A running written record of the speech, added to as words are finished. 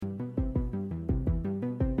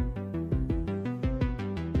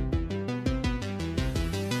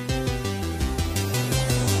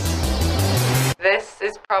This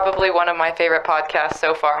is probably one of my favorite podcasts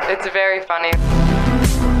so far. It's very funny.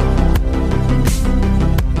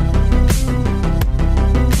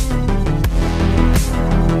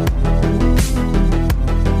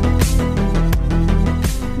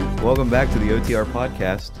 Welcome back to the OTR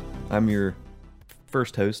podcast. I'm your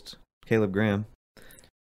first host, Caleb Graham.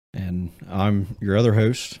 And I'm your other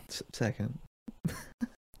host. Second.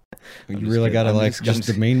 You really got to just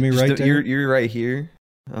demean me right there? You're right here.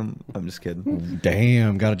 I'm just kidding.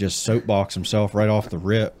 Damn, got to just soapbox himself right off the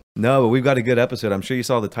rip. No, but we've got a good episode. I'm sure you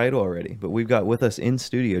saw the title already. But we've got with us in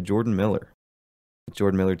studio Jordan Miller.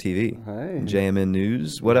 Jordan Miller TV. Hey. JMN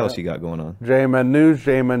News. What else you got going on? JMN News,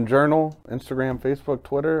 JMN Journal, Instagram, Facebook,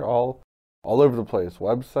 Twitter, all over the place.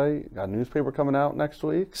 Website, got a newspaper coming out next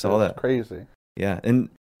week. Saw that. Crazy. Yeah, and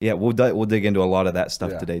yeah, we'll dig into a lot of that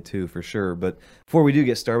stuff today too, for sure. But before we do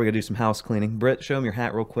get started, we got to do some house cleaning. Britt, show them your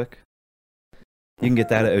hat real quick. You can get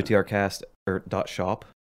that at OTRcast or .shop.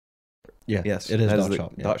 Yeah, yes, it is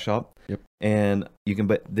 .shop. Yeah. .shop. Yep. And you can,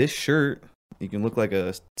 but this shirt, you can look like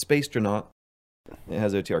a space astronaut. It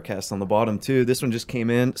has OTRcast on the bottom too. This one just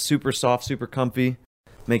came in, super soft, super comfy.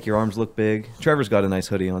 Make your arms look big. Trevor's got a nice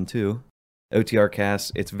hoodie on too.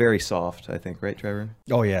 OTRcast. It's very soft, I think, right, Trevor?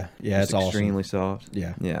 Oh yeah, yeah, it's extremely awesome. soft.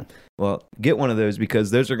 Yeah, yeah. Well, get one of those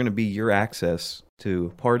because those are going to be your access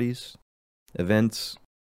to parties, events.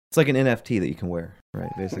 It's like an NFT that you can wear,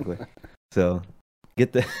 right? Basically. So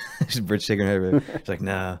get the. Bridge shaking her head. She's like,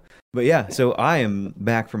 nah. But yeah, so I am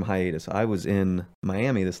back from hiatus. I was in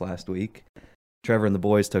Miami this last week. Trevor and the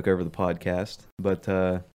boys took over the podcast, but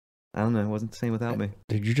I don't know. It wasn't the same without me.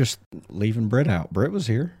 Did you just leaving Britt out? Britt was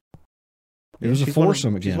here. It was a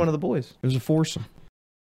foursome again. She's one of the boys. It was a foursome.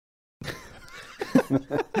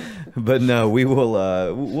 But no,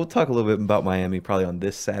 we'll talk a little bit about Miami probably on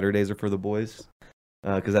this Saturdays or for the boys,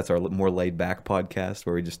 because that's our more laid back podcast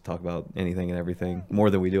where we just talk about anything and everything more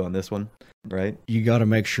than we do on this one, right? You got to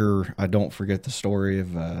make sure I don't forget the story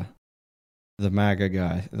of the MAGA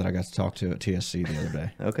guy that I got to talk to at TSC the other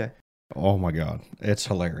day. Okay. Oh my God, it's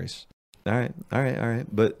hilarious. All right.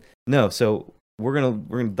 But no, so we're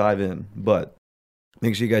gonna dive in, but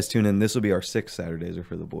make sure you guys tune in. This will be our 6th Saturdays are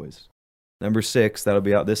for the boys. Number 6, that'll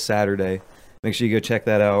be out this Saturday. Make sure you go check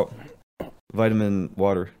that out. Vitamin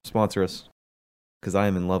Water, sponsor us, because I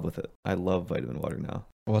am in love with it. I love Vitamin Water now.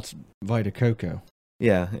 Well, it's Vita Coco.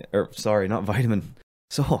 Yeah, sorry, not Vitamin.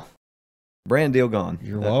 So, brand deal gone.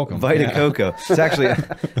 You're welcome. Vita Coco. It's actually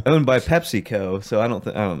owned by PepsiCo, so I don't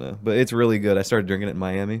know, but it's really good. I started drinking it in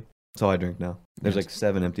Miami. That's all I drink now. There's like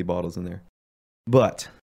 7 empty bottles in there. But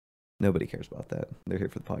nobody cares about that. They're here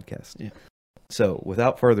for the podcast. Yeah. So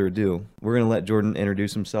without further ado, we're going to let Jordan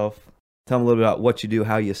introduce himself. Tell him a little bit about what you do,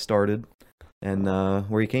 how you started, and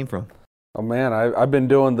where you came from. Oh man, I've been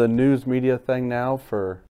doing the news media thing now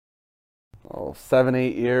for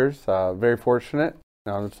 7-8 years. Very fortunate.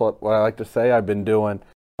 That's what I like to say. I've been doing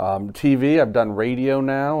TV. I've done radio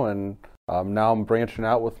now, and now I'm branching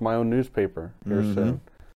out with my own newspaper here soon.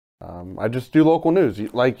 I just do local news,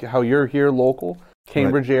 like how you're here local,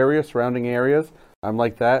 Cambridge area, surrounding areas. I'm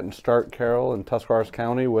like that in Stark, Carroll, and Tuscarawas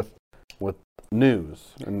County with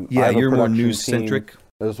news. And yeah, you're more news-centric.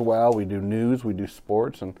 As well. We do news, we do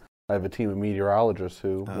sports, and I have a team of meteorologists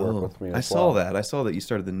who work with me as well. I saw that you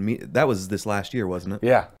started that was this last year, wasn't it?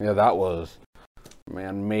 Yeah, that was,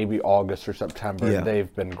 maybe August or September. Yeah.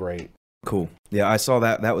 They've been great. Cool. Yeah, I saw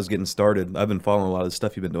that was getting started. I've been following a lot of the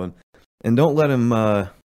stuff you've been doing. And don't let him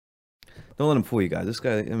fool you guys. This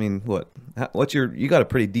guy, you got a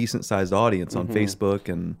pretty decent sized audience on Facebook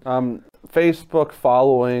and Facebook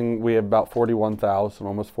following, we have about 41,000,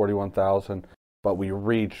 almost 41,000, but we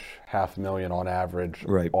reach 500,000 on average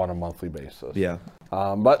on a monthly basis. Yeah.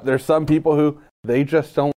 But there's some people who they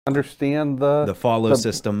just don't understand the follow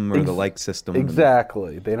system or the like system.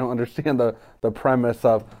 Exactly. They don't understand the premise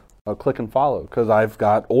of click and follow, because I've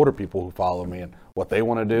got older people who follow me, and what they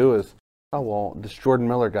want to do is, oh, well, this Jordan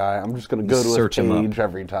Miller guy, I'm just going to go to his page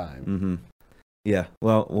every time. Mm-hmm. Yeah,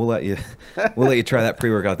 well, we'll let you try that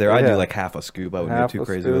pre-workout there. I do like half a scoop. I wouldn't go too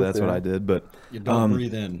crazy with it. That's what I did. But you don't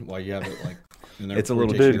breathe in while you have it like in there. It's a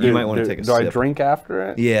little bit. You might want to take a sip. Do I drink after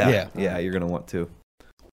it? Yeah, you're going to want to.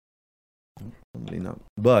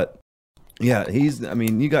 But yeah, he's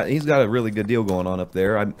got a really good deal going on up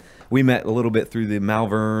there. We met a little bit through the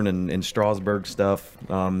Malvern and Strasburg stuff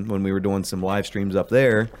when we were doing some live streams up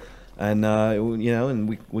there. And,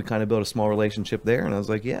 and we kind of built a small relationship there. And I was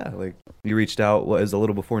like, you reached out, it was a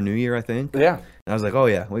little before New Year, I think. Yeah. And I was like, oh,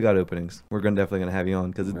 yeah, we got openings. We're definitely going to have you on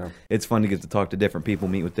because it's fun to get to talk to different people,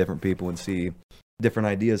 meet with different people, and see different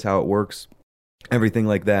ideas, how it works, everything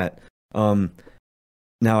like that.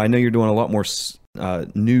 Now, I know you're doing a lot more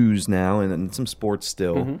news now and some sports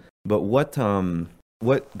still. Mhm. But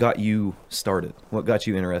what got you started? What got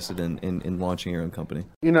you interested in launching your own company?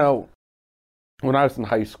 You know, when I was in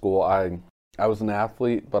high school, I was an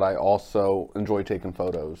athlete, but I also enjoy taking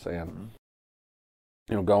photos. And,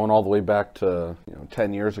 you know, going all the way back to,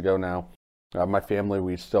 10 years ago now, my family,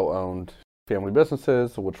 we still owned family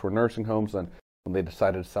businesses, which were nursing homes. And when they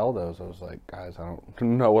decided to sell those, I was like, guys, I don't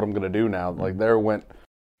know what I'm going to do now. Like, there went,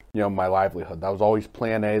 my livelihood. That was always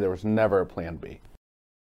plan A. There was never a plan B.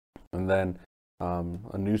 And then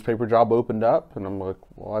a newspaper job opened up, and I'm like,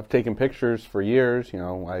 well, I've taken pictures for years.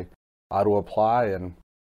 I ought to apply, and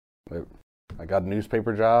I got a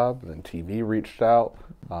newspaper job. Then TV reached out,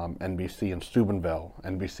 NBC in Steubenville,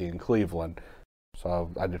 NBC in Cleveland.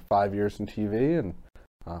 So I did 5 years in TV, and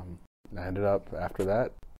I ended up, after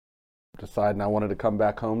that, deciding I wanted to come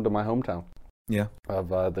back home to my hometown. Yeah. Of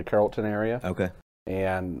the Carrollton area. Okay.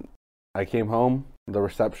 And I came home. The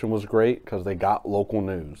reception was great because they got local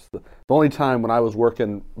news. The only time when I was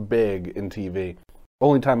working big in TV, the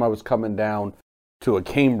only time I was coming down to a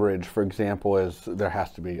Cambridge, for example, is there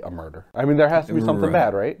has to be a murder. I mean, there has to be something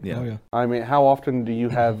bad, right? Yeah. Oh, yeah. I mean, how often do you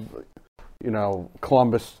have,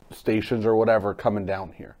 Columbus stations or whatever coming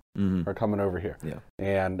down here or coming over here? Yeah.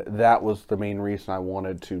 And that was the main reason I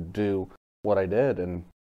wanted to do what I did. And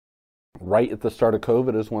right at the start of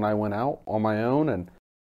COVID is when I went out on my own, and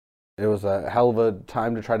it was a hell of a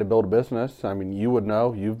time to try to build a business. I mean, you would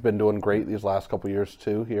know, you've been doing great these last couple of years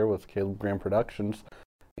too here with Caleb Graham Productions.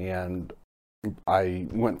 And I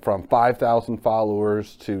went from 5,000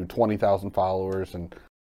 followers to 20,000 followers in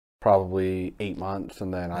probably 8 months,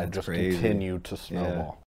 and then I That's just crazy. continued to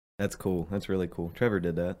snowball. That's cool. That's really cool. Trevor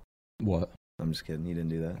did that. What? I'm just kidding. He didn't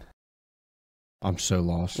do that. I'm so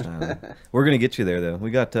lost. We're gonna get you there though. We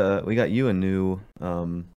got you a new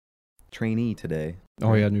trainee today.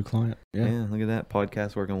 Oh yeah, new client. Yeah. Look at that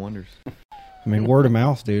podcast working wonders. I mean, word of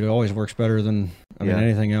mouth, dude. It always works better than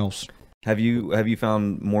anything else. Have you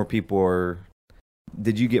found more people, or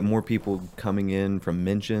did you get more people coming in from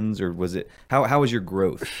mentions, or was it how was your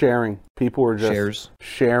growth? Sharing. People were just Shares?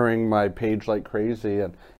 sharing my page like crazy,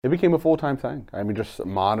 and it became a full-time thing. I mean, just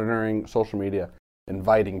monitoring social media,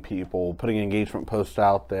 inviting people, putting engagement posts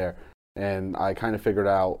out there, and I kind of figured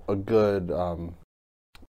out a good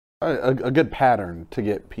a good pattern to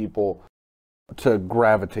get people to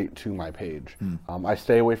gravitate to my page. I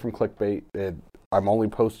stay away from clickbait. I'm only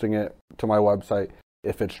posting it to my website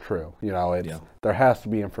if it's true. There has to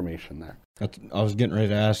be information there. I was getting ready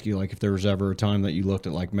to ask you, like, if there was ever a time that you looked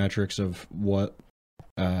at like metrics of what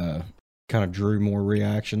kind of drew more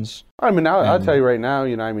reactions. I mean, I'll tell you right now.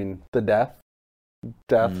 The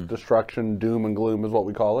death, destruction, doom and gloom is what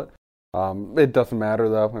we call it. It doesn't matter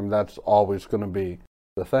though. I mean, that's always going to be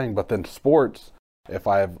the thing. But then sports, if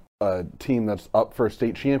I have a team that's up for a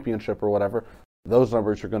state championship or whatever, those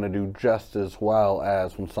numbers are going to do just as well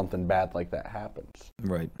as when something bad like that happens.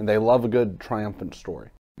 Right. And they love a good triumphant story.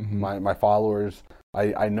 My followers,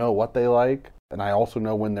 I know what they like, and I also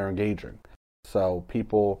know when they're engaging. So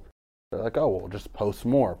people, they're like, oh, well, just post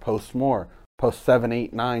more, post 7,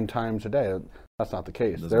 8, 9 times a day. That's not the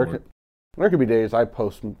case. There could be days I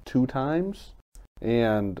post 2 times,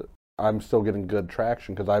 and I'm still getting good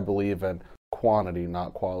traction because I believe in quantity,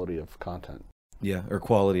 not quality of content. Yeah, or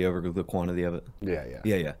quality over the quantity of it.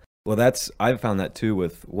 Yeah. Well, I've found that too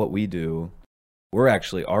with what we do. We're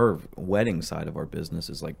actually, our wedding side of our business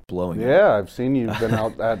is like blowing up. Yeah, I've seen you've been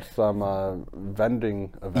out at some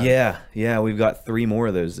vending events. Yeah, we've got 3 more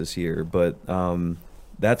of those this year, but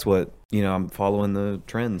that's what, I'm following the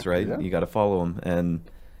trends, right? Yeah. You got to follow them. And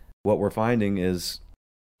what we're finding is,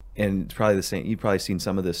 and it's probably the same, you've probably seen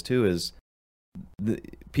some of this too, is the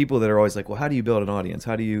people that are always like, well, how do you build an audience?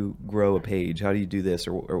 How do you grow a page? How do you do this?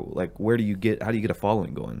 Or like, how do you get a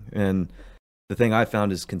following going? And the thing I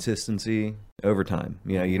found is consistency over time.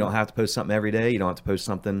 You don't have to post something every day. You don't have to post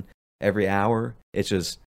something every hour. It's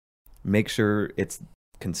just make sure it's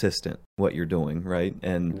consistent what you're doing, right?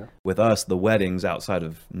 And with us, the weddings outside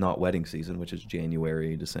of not wedding season, which is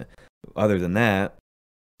January, December, other than that,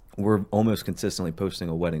 we're almost consistently posting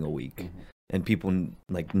a wedding a week. And people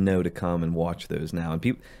like know to come and watch those now. And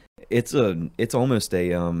people, it's almost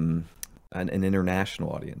an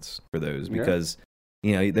international audience for those because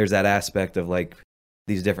there's that aspect of like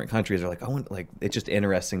these different countries are like, it's just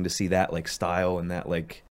interesting to see that like style and that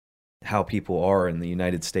like how people are in the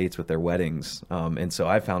United States with their weddings. And so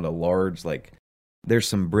I found a large, like, there's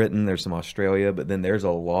some Britain, there's some Australia, but then there's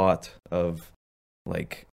a lot of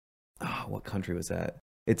like, what country was that?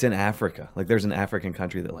 It's in Africa. Like there's an African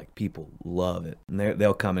country that like people love it, and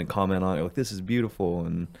they'll come and comment on it like, this is beautiful.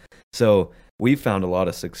 And so we found a lot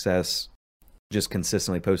of success just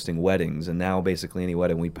consistently posting weddings, and now basically any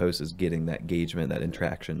wedding we post is getting that engagement, that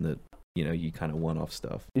interaction that you kind of want off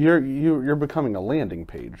stuff. You're becoming a landing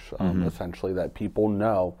page, essentially, that people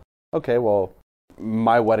know. Okay, well,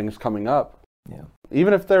 my wedding's coming up. Yeah.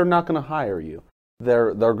 Even if they're not going to hire you,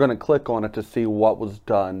 they're going to click on it to see what was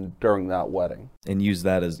done during that wedding and use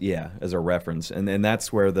that as a reference, and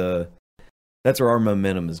that's where our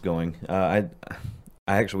momentum is going. I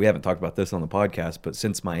actually, we haven't talked about this on the podcast, but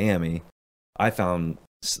since Miami, I found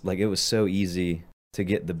like it was so easy to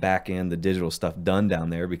get the back end, the digital stuff done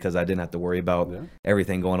down there because I didn't have to worry about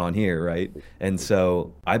everything going on here, right? And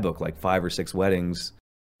so I booked like 5 or 6 weddings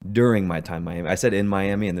during my time in Miami. I said in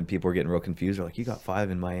Miami, and then people were getting real confused. They're like, "You got 5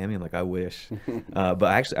 in Miami?" I'm like, "I wish." But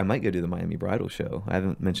actually, I might go do the Miami Bridal Show. I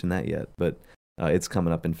haven't mentioned that yet, but it's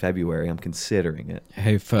coming up in February. I'm considering it.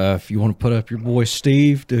 Hey, if you want to put up your boy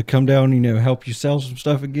Steve to come down, help you sell some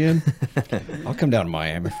stuff again, I'll come down to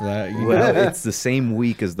Miami for that. Well, it's the same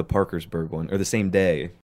week as the Parkersburg one, or the same day.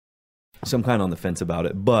 So I'm kind of on the fence about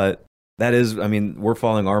it, but that is, we're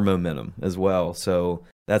following our momentum as well. So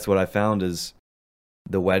that's what I found is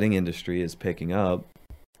the wedding industry is picking up,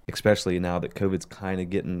 especially now that COVID's kind of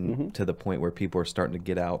getting to the point where people are starting to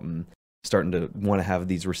get out and starting to want to have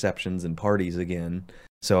these receptions and parties again.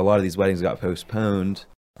 So a lot of these weddings got postponed,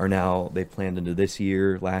 are now they planned into this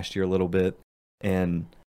year, last year a little bit, and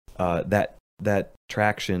that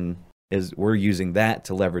traction is we're using that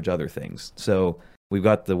to leverage other things. So we've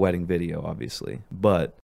got the wedding video, obviously,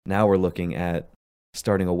 but now we're looking at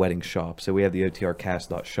starting a wedding shop. So we have the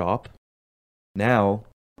otrcast.shop. Now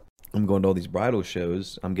I'm going to all these bridal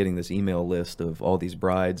shows. I'm getting this email list of all these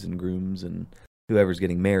brides and grooms and whoever's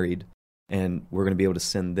getting married, and we're going to be able to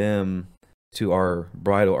send them to our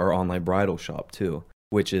online bridal shop too,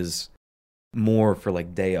 which is more for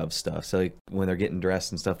like day of stuff. So like when they're getting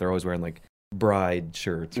dressed and stuff, they're always wearing like bride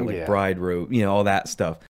shirts or like bride robe, all that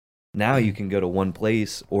stuff. Now you can go to one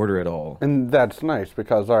place, order it all. And that's nice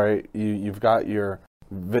because, all right, you've got your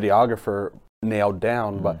videographer nailed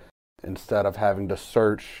down, but instead of having to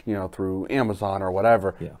search, through Amazon or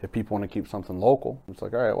whatever, if people want to keep something local, it's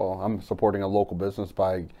like, all right, well, I'm supporting a local business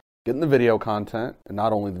by getting the video content, and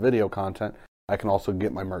not only the video content, I can also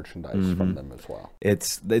get my merchandise from them as well.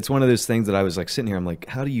 It's one of those things that I was like sitting here, I'm like,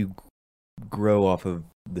 how do you grow off of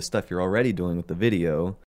the stuff you're already doing with the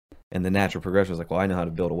video? And the natural progression was like, well, I know how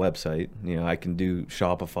to build a website. I can do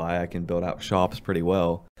Shopify. I can build out shops pretty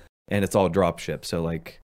well. And it's all drop ship. So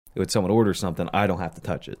like when someone orders something, I don't have to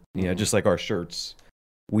touch it. Just like our shirts,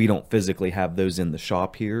 we don't physically have those in the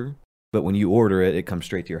shop here. But when you order it, it comes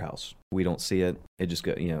straight to your house. We don't see it. It just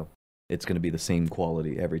go, it's going to be the same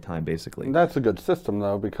quality every time, basically. And that's a good system,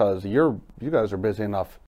 though, because you guys are busy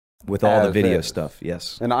enough with all the video stuff.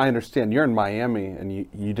 Yes. And I understand you're in Miami, and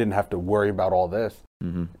you didn't have to worry about all this.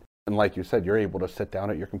 And like you said, you're able to sit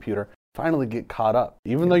down at your computer, finally get caught up.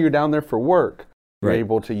 Even though you're down there for work, you're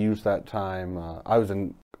able to use that time. I was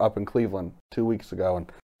up in Cleveland 2 weeks ago,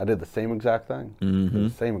 and I did the same exact thing. The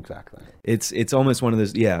same exact thing. It's almost one of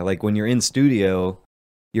those, like when you're in studio,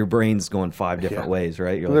 your brain's going 5 different ways,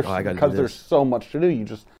 right? You're like, I got to do this. Because there's so much to do, you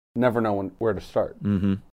just never know where to start.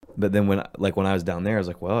 But then when I was down there, I was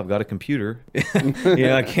like, well, I've got a computer.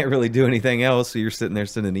 I can't really do anything else. So you're sitting there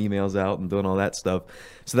sending emails out and doing all that stuff.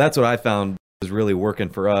 So that's what I found was really working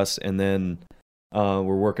for us. And then we're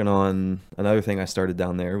working on another thing I started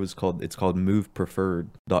down there. It's called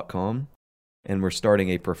movepreferred.com. And we're starting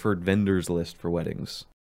a preferred vendors list for weddings.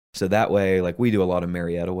 So that way, like we do a lot of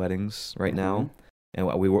Marietta weddings right now. And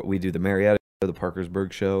we do the Marietta, the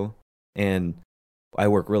Parkersburg show. And I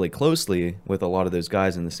work really closely with a lot of those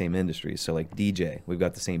guys in the same industry. So like DJ, we've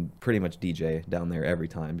got the same pretty much DJ down there every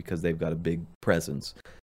time because they've got a big presence.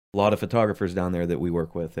 A lot of photographers down there that we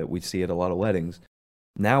work with that we see at a lot of weddings.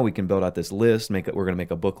 Now we can build out this list, we're going to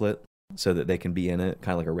make a booklet so that they can be in it,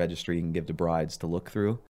 kind of like a registry you can give to brides to look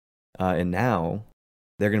through. And now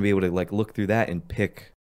they're going to be able to like look through that and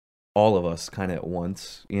pick all of us kind of at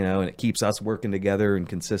once, and it keeps us working together and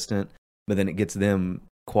consistent, but then it gets them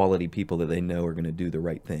quality people that they know are going to do the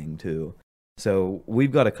right thing too. So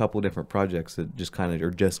we've got a couple different projects that just kind of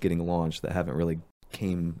are just getting launched that haven't really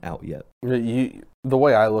came out yet. The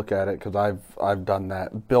way I look at it, because I've done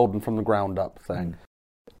that building from the ground up thing,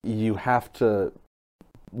 you have to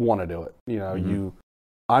want to do it.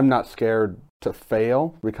 I'm not scared to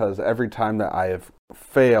fail because every time that I have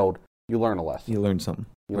failed, you learn a lesson. You learn something.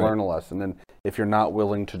 You learn a lesson. And if you're not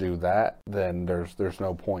willing to do that, then there's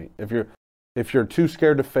no point. If you're too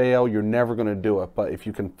scared to fail, you're never going to do it. But if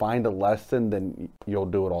you can find a lesson, then you'll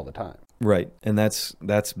do it all the time. Right. And that's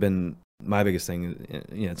been my biggest thing.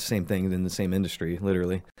 It's the same thing in the same industry,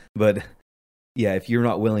 literally. But yeah, if you're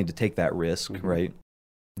not willing to take that risk, Mhm. right,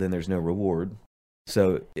 then there's no reward.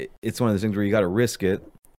 So it's one of those things where you got to risk it,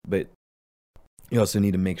 but you also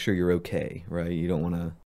need to make sure you're okay, right? You don't want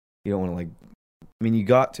to like. I mean, you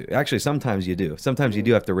got to. Actually, sometimes you do. Sometimes you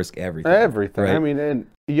do have to risk everything. Everything. Right? I mean, and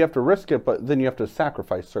you have to risk it, but then you have to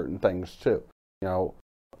sacrifice certain things too. You know,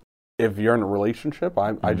 if you're in a relationship,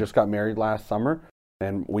 I just got married last summer,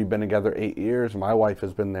 and we've been together 8 years. My wife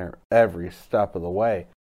has been there every step of the way.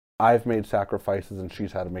 I've made sacrifices, and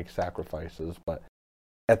she's had to make sacrifices, but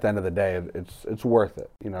at the end of the day, it's worth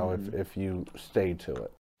it. You know, if you stay to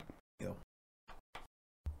it.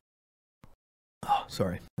 Oh,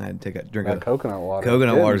 sorry, I had to take a drink That of coconut water.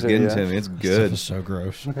 coconut water's getting ya. to me. It's Stuff good. is so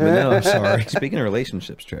gross. But no, I'm sorry. Speaking of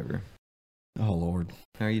relationships, Trevor, Oh Lord,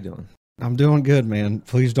 how are you doing? I'm doing good, man.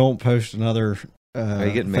 Please don't post another Are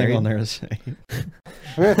you getting thing married? on there to say.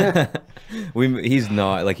 He's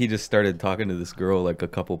not, like, he just started talking to this girl like a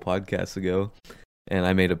couple podcasts ago, and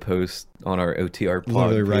I made a post on our OTR pod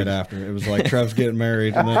Literally right page. after. It was like Trev's getting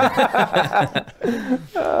married, and then,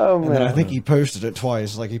 Oh man! and then I think he posted it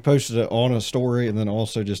twice. Like he posted it on a story, and then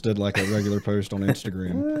also just did like a regular post on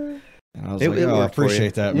Instagram. And I was It- like, it "Oh, I worked for you.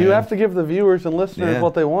 appreciate that, man." You have to give the viewers and listeners Yeah.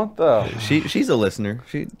 what they want, though. She's a listener.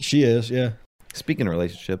 She is, yeah. Speaking of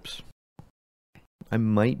relationships, I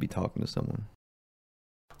might be talking to someone,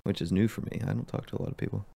 which is new for me. I don't talk to a lot of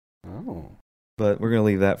people. Oh. But we're going to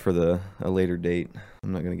leave that for a later date.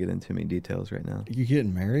 I'm not going to get into too many details right now. You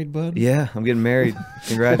getting married, bud? Yeah, I'm getting married.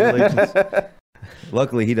 Congratulations.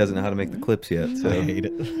 Luckily, he doesn't know how to make the clips yet. So. I hate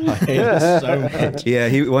it. I hate it so much. Yeah,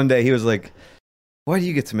 one day he was like, "Why do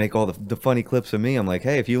you get to make all the funny clips of me?" I'm like,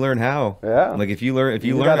 "Hey, if you learn how." Yeah. I'm like, if you learn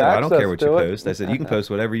You how, got I don't care access what you to it. post. I said, you can post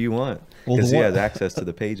whatever you want. Well, Because the he one- has access to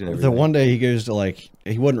the page and everything. The one day he goes to like,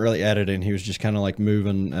 he wasn't really editing. He was just kind of like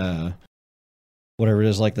moving, whatever it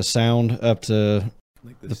is, like the sound up to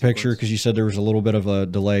Like the picture, because you said there was a little bit of a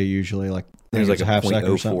delay usually, like there's like it's a half second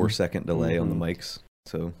or 0.04 something. second delay on the mics.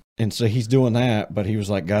 So And so he's doing that, but he was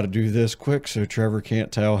like, got to do this quick so Trevor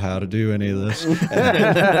can't tell how to do any of this. And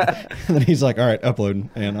then he's like, all right, uploading.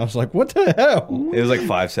 And I was like, what the hell? it was like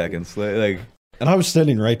 5 seconds. Like And I was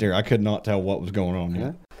standing right there. I could not tell what was going on.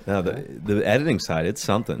 Yeah. no, the editing side, it's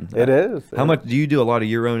something. It is. How much do you do? A lot of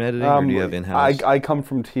your own editing, or do you have in-house? I come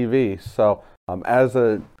from TV, so as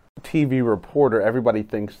a TV reporter, everybody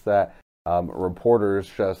thinks that reporters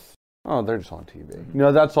just, they're just on TV. You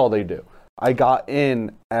know, that's all they do. I got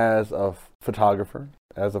in as a photographer,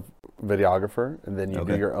 as a videographer, and then you do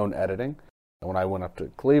Okay. your own editing. And when I went up to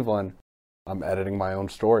Cleveland, I'm editing my own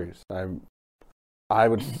stories. I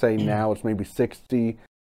would say now it's maybe 60.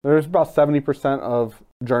 There's about 70% of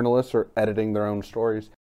journalists are editing their own stories,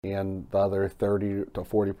 and the other 30 to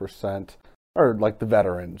 40% are like the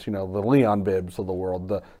veterans, you know, the Leon Bibbs of the world,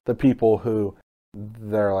 the people who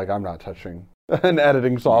they're like, I'm not touching an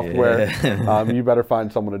editing software. Yeah. You better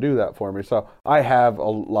find someone to do that for me. So I have a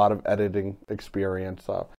lot of editing experience,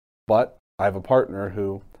 but I have a partner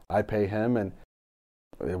who I pay him, and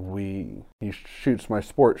he shoots my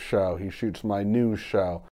sports show, he shoots my news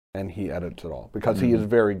show, and he edits it all because he is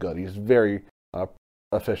very good. He's very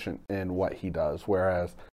efficient in what he does.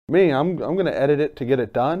 Whereas me, I'm going to edit it to get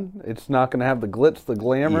it done. It's not going to have the glitz, the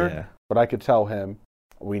glamour, Yeah. but I could tell him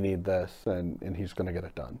we need this, and he's going to get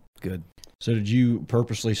it done. Good. So did you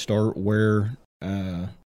purposely start where,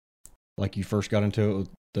 like you first got into it with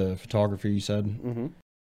the photography, you said? Mm-hmm.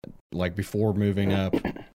 Like before moving up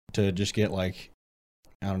to just get like,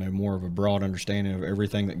 I don't know, more of a broad understanding of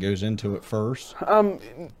everything that goes into it first?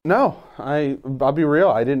 No, I'll be real.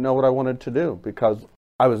 I didn't know what I wanted to do because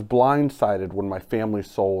I was blindsided when my family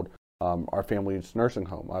sold our family's nursing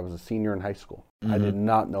home. I was a senior in high school. I did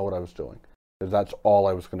not know what I was doing because that's all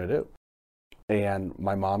I was going to do. And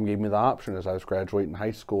my mom gave me the option as I was graduating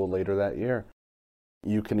high school later that year.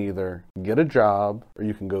 You can either get a job or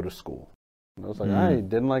you can go to school. And I was like, I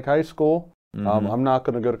didn't like high school. I'm not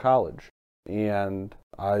going to go to college. And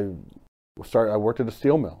I worked at a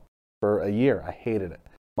steel mill for a year. I hated it.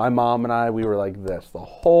 My mom and I, we were like this the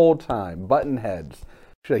whole time, button heads.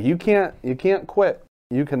 She's like, you can't quit.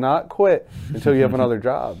 You cannot quit until you have another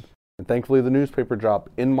job. And thankfully, the newspaper job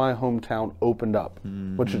in my hometown opened up,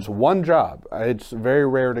 which is one job. It's very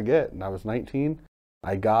rare to get. And I was 19.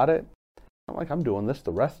 I got it. I'm like, I'm doing this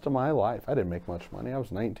the rest of my life. I didn't make much money. I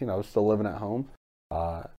was 19. I was still living at home.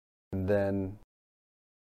 And then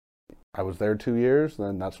I was there 2 years.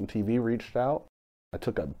 Then that's when TV reached out. I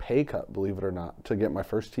took a pay cut, believe it or not, to get my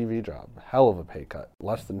first TV job. Hell of a pay cut.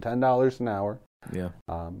 Less than $10 an hour. Yeah.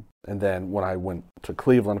 And then when I went to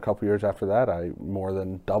Cleveland a couple years after that, I more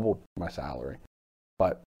than doubled my salary.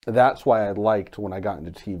 But that's why I liked when I got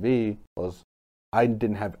into TV was I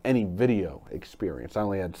didn't have any video experience. I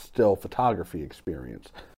only had still photography experience.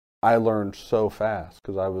 I learned so fast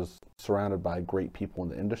because I was surrounded by great people in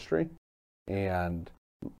the industry, and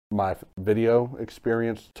my video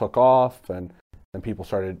experience took off, and then people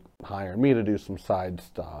started hiring me to do some side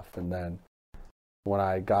stuff. And then when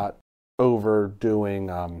I got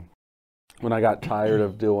when I got tired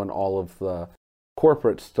of doing all of the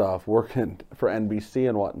corporate stuff, working for NBC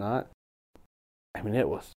and whatnot, I mean, it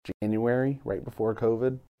was January, right before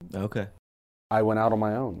COVID. Okay. I went out on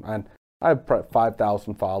my own. And I have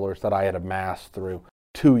 5,000 followers that I had amassed through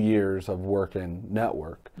 2 years of working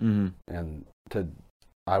network. Mm-hmm. And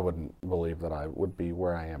I wouldn't believe that I would be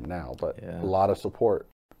where I am now, but Yeah. a lot of support.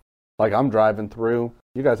 Like, I'm driving through,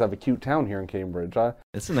 you guys have a cute town here in Cambridge.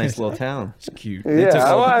 It's a nice little town. It's cute. took Yeah,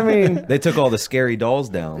 all- well, I mean, They took all the scary dolls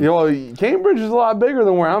down. you know, Cambridge is a lot bigger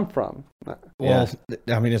than where I'm from. Well,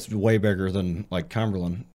 I mean, it's way bigger than like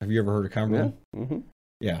Cumberland. Have you ever heard of Cumberland? Mm-hmm.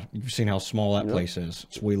 Yeah, you've seen how small that Yep. place is.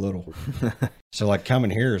 It's wee little. So like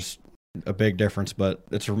coming here is a big difference, but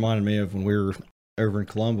it's reminded me of when we were over in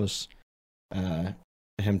Columbus,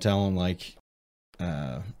 him telling like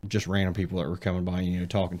just random people that were coming by, you know,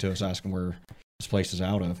 talking to us, asking where this place is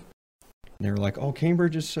out of. And they were like, "Oh,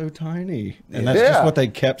 Cambridge is so tiny," and that's just Yeah. what they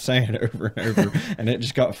kept saying over and over, and it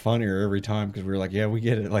just got funnier every time because we were like, "Yeah, we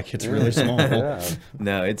get it. Like it's really small." Yeah.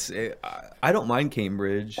 No, I don't mind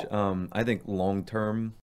Cambridge. I think long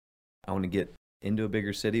term, I want to get into a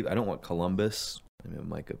bigger city. I don't want Columbus. I mean,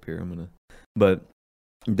 mic up here. But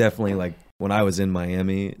definitely, like when I was in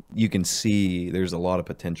Miami, you can see there's a lot of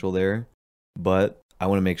potential there. But I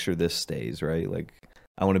want to make sure this stays right. Like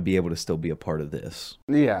I want to be able to still be a part of this.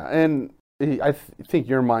 Yeah, and I think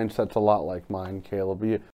your mindset's a lot like mine, Caleb.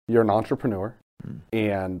 You're an entrepreneur,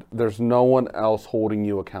 and there's no one else holding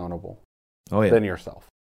you accountable Oh yeah. than yourself.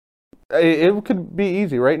 It could be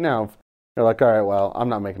easy right now. If you're like, all right, well, I'm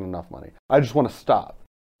not making enough money. I just want to stop.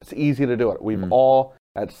 It's easy to do it. We've all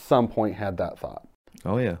at some point had that thought.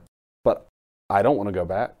 Oh yeah. But I don't want to go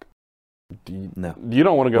back. No. You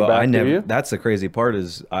don't want to go back, do you? That's the crazy part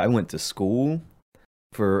is I went to school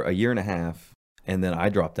for a year and a half, and then I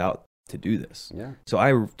dropped out to do this. Yeah. So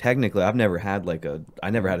I've never had I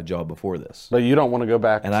never had a job before this. But you don't want to go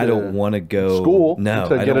back And to I don't want to go school No,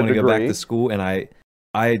 to I get don't a want to go back degree. to school. And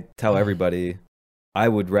I tell everybody I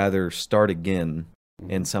would rather start again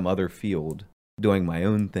in some other field doing my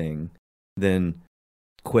own thing than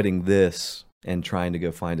quitting this and trying to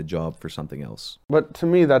go find a job for something else. But to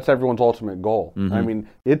me, that's everyone's ultimate goal. Mhm. I mean,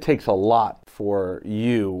 it takes a lot for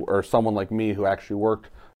you or someone like me who actually worked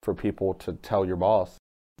for people to tell your boss,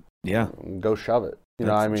 Yeah. go shove it. You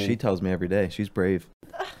know what I mean? She tells me every day. She's brave.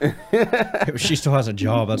 She still has a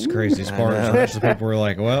job. That's the craziest I part. know. Most of the people were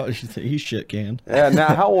like, "Well, he's shit canned." Yeah,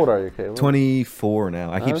 now, how old are you, Caleb? 24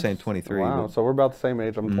 now. I keep That's- saying 23. Wow, but- so we're about the same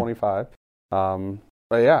age. I'm Mhm. 25.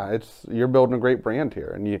 But yeah, you're building a great brand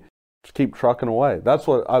here, and you just keep trucking away. That's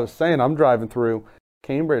what I was saying. I'm driving through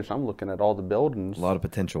Cambridge. I'm looking at all the buildings. a lot of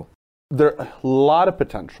potential. There a lot of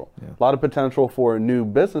potential. Yeah. A lot of potential for new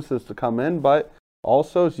businesses to come in, but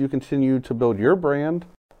also as you continue to build your brand,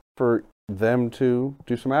 for them to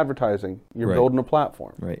do some advertising. You're Right. building a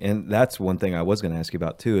platform. Right. And that's one thing I was going to ask you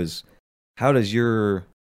about too is how does your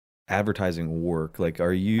advertising work? Like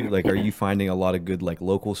are you finding a lot of good like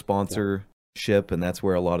local sponsorship and that's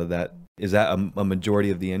where a lot of that is that a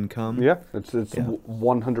majority of the income? Yeah, it's Yeah.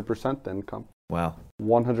 100% the income. Wow.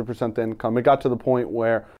 100% the income. It got to the point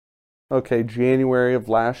where, okay, January of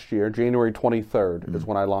last year, January 23rd is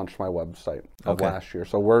when I launched my website of Okay. last year.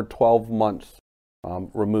 So we're 12 months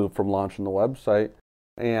removed from launching the website.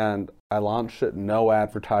 And I launched it, no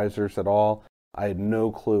advertisers at all. I had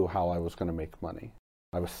no clue how I was going to make money.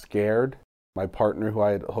 I was scared. My partner who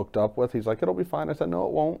I had hooked up with, he's like, it'll be fine. I said, no,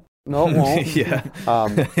 it won't. No, it won't. Yeah.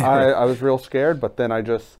 I was real scared, but then I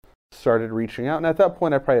just started reaching out. And at that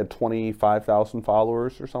point, I probably had 25,000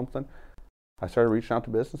 followers or something. I started reaching out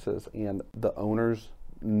to businesses, and the owners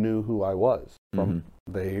knew who I was.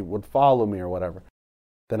 They would follow me or whatever.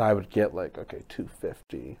 Then I would get like, okay,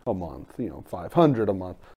 $250 a month, $500 a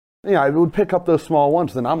month. Yeah, I would pick up those small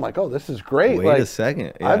ones. Then I'm like, oh, this is great. Wait like, a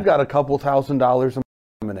second. Yeah. I've got a couple $1,000s a month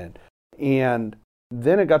coming in. And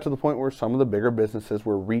then it got to the point where some of the bigger businesses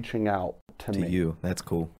were reaching out to me. you. That's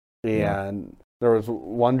cool. And there was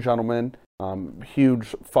one gentleman,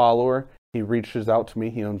 huge follower. He reaches out to me.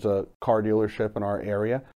 He owns a car dealership in our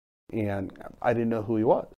area. And I didn't know who he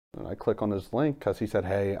was. And I click on his link because he said,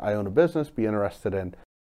 hey, I own a business. Be interested in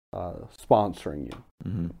sponsoring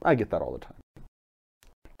you. I get that all the time.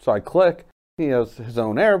 So I click. He has his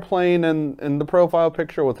own airplane in the profile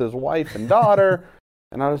picture with his wife and daughter.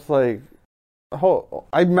 And I was like,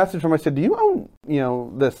 I messaged him. I said, "Do you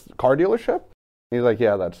own, this car dealership?" He's like,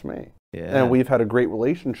 "Yeah, that's me." Yeah. And we've had a great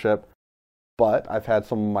relationship. But I've had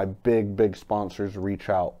some of my big sponsors reach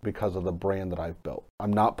out because of the brand that I've built.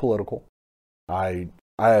 I'm not political. I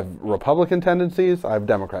have Republican tendencies. I have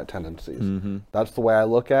Democrat tendencies. Mm-hmm. That's the way I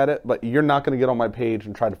look at it. But you're not going to get on my page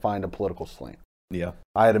and try to find a political slant. Yeah.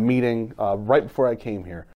 I had a meeting right before I came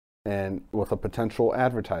here and with a potential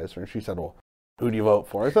advertiser. And she said, "Well, who do you vote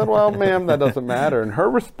for?" I said, "Well, ma'am, that doesn't matter." And her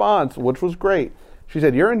response, which was great, she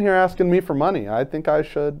said, "You're in here asking me for money. I think I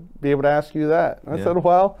should be able to ask you that." And I said,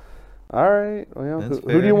 "Well, all right. Well,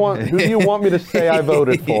 who do you want? Who do you want me to say I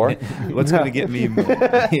voted for? What's going to get me more?"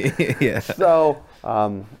 Yeah. So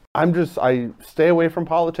I stay away from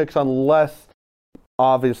politics unless,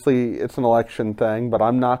 obviously, it's an election thing. But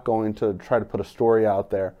I'm not going to try to put a story out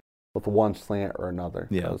there with one slant or another.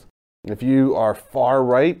 Yeah. If you are far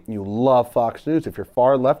right, you love Fox News. If you're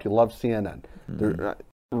far left, you love CNN. Mm-hmm.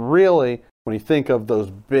 Really, when you think of those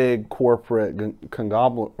big corporate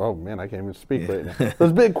conglomerate, oh man, I can't even speak right now.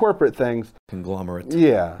 Those big corporate things. Conglomerate.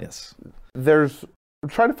 Yeah. Yes.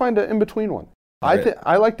 Try to find an in-between one. Right.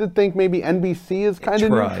 I like to think maybe NBC is kind of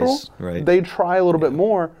neutral. Right. They try a little bit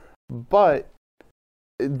more, but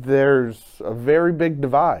there's a very big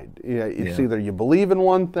divide. Yeah, it's either you believe in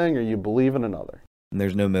one thing or you believe in another. And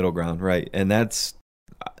there's no middle ground, right? And that's,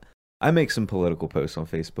 I make some political posts on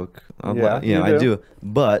Facebook. I do.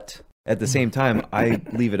 But at the same time, I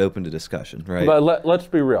leave it open to discussion, right? But let's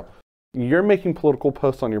be real. You're making political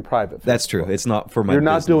posts on your private Facebook. That's true. It's not for my You're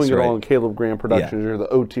not business, doing it right? on Caleb Graham Productions or the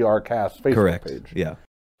OTR Cast Facebook Correct. page. Yeah.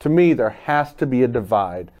 To me, there has to be a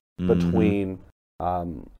divide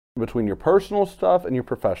Mm-hmm. between your personal stuff and your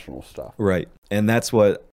professional stuff. Right. And that's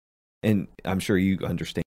what, and I'm sure you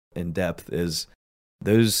understand in depth, is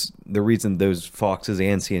the reason those Foxes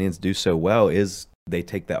and CNNs do so well is they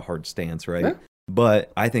take that hard stance, right? Yeah.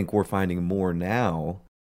 But I think we're finding more now.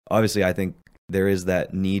 Obviously, I think there is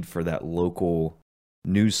that need for that local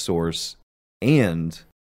news source. And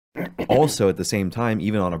also at the same time,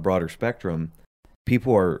 even on a broader spectrum,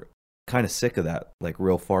 people are kind of sick of that, like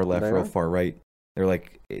real far left, real far right. They're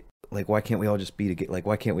like, why can't we all just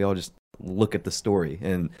why can't we all just look at the story?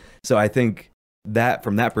 And so I think that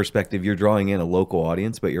from that perspective, you're drawing in a local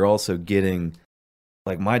audience, but you're also getting,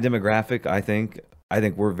 like, my demographic. I think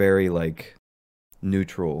we're very like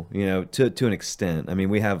neutral, to an extent. I mean,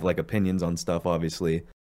 we have like opinions on stuff, obviously,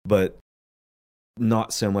 but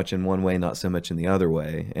not so much in one way, not so much in the other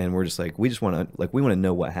way. And we're just like, we want to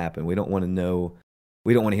know what happened. We don't want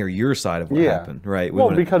to hear your side of what happened, right?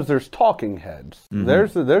 Because there's talking heads.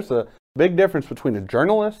 Mm-hmm. There's a big difference between a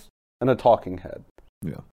journalist and a talking head.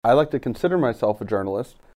 Yeah. I like to consider myself a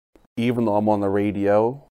journalist, even though I'm on the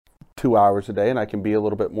radio 2 hours a day and I can be a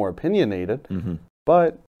little bit more opinionated. Mm-hmm.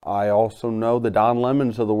 But I also know the Don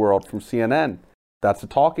Lemons of the world from CNN. That's a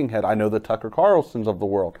talking head. I know the Tucker Carlsons of the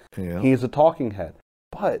world. Yeah. He's a talking head.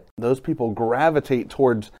 But those people gravitate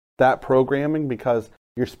towards that programming because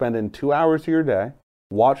you're spending 2 hours of your day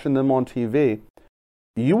watching them on TV.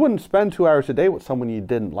 You wouldn't spend 2 hours a day with someone you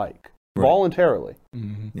didn't like voluntarily.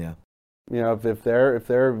 Mm-hmm. Yeah. If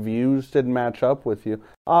their views didn't match up with you,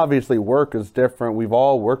 obviously work is different. We've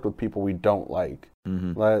all worked with people we don't like.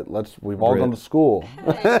 Mm-hmm. We've all gone to school.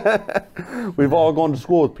 We've all gone to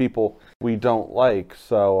school with people we don't like.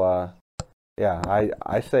 So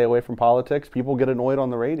I stay away from politics. People get annoyed on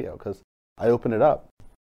the radio because I open it up.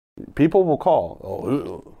 People will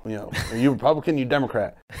call, are you Republican, you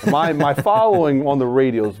Democrat? My following on the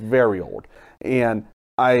radio is very old, and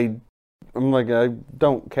I'm like, I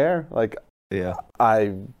don't care. Like,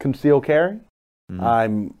 I conceal carry. Mm-hmm.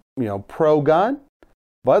 I'm, pro-gun,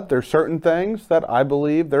 but there's certain things that I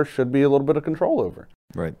believe there should be a little bit of control over.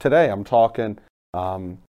 Right. Today, I'm talking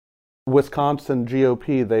Wisconsin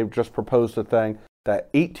GOP. They've just proposed a thing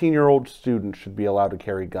that 18-year-old students should be allowed to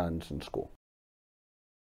carry guns in school.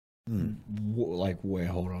 Wait,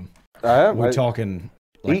 hold on. We're talking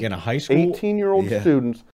in a high school? 18-year-old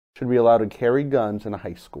students should be allowed to carry guns in a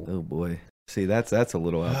high school. Oh boy. See, that's a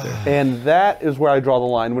little out there. And that is where I draw the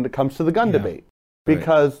line when it comes to the gun debate.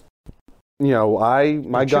 Because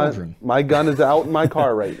my gun is out in my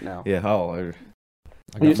car right now. Yeah. Oh,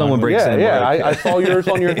 someone breaks in. Yeah, I saw yours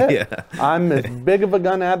on your hip. Yeah. I'm as big of a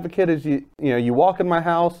gun advocate as you walk in my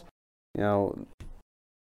house,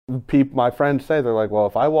 my friends say, they're like, well,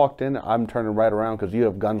 if I walked in, I'm turning right around because you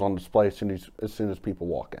have guns on display as soon as people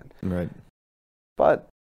walk in. Right. But,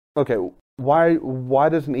 okay, why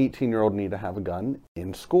does an 18-year-old need to have a gun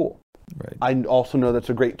in school? Right. I also know that's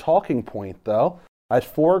a great talking point, though. I had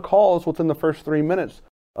 4 calls within the first 3 minutes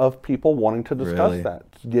of people wanting to discuss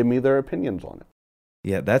that, to give me their opinions on it.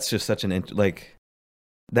 Yeah, that's just such an like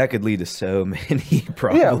that could lead to so many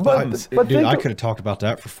problems. Yeah, but Dude, I think, could have talked about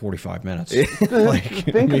that for 45 minutes.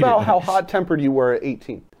 think about how hot tempered you were at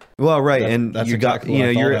 18. Well, right, That's- and that's you got exactly what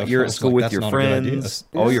I thought of. you're I at was school like, with that's your not a good idea. friends.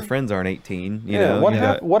 All your friends aren't 18. You Yeah,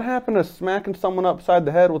 know, what happened to smacking someone upside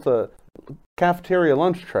the head with a cafeteria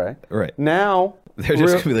lunch tray? right? Now They're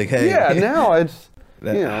just gonna be like, hey, yeah. Now it's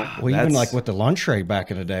that- you know Well, even that's- like with the lunch tray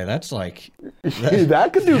back in the day, that's like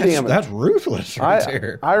that could do damage. That's ruthless right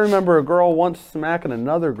there. I remember a girl once smacking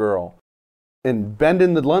another girl and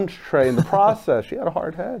bending the lunch tray in the process. She had a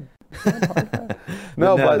hard head.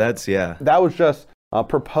 No, but that's that was just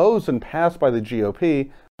proposed and passed by the GOP,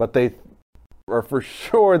 but they are for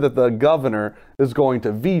sure that the governor is going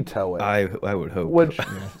to veto it. I would hope. Which, Yeah,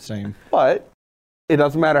 same. but it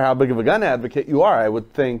doesn't matter how big of a gun advocate you are. I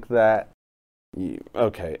would think that,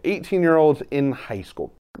 18-year-olds in high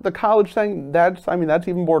school. The college thing, that's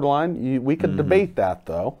even borderline. We could debate that,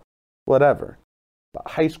 though. Whatever. But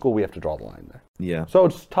high school, we have to draw the line there. Yeah. So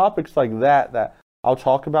it's topics like that I'll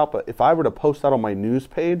talk about, but if I were to post that on my news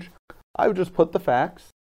page, I would just put the facts.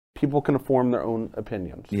 People can form their own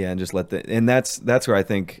opinions. Yeah, and just and that's where I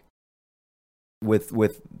think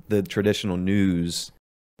with the traditional news,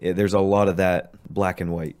 there's a lot of that black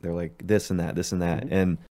and white. They're like this and that, Mm-hmm.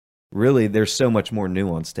 and really there's so much more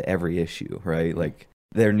nuance to every issue, right? Like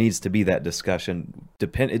there needs to be that discussion.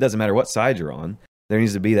 It doesn't matter what side you're on. There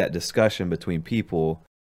needs to be that discussion between people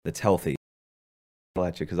that's healthy.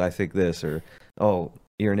 At you because I think this, or oh,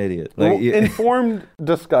 you're an idiot. Like, Well, informed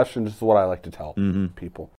discussions is what I like to tell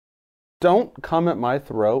people. Don't come at my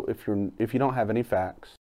throat if you don't have any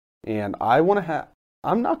facts. And I'm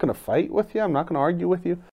not going to fight with you. I'm not going to argue with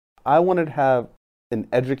you. I wanted to have an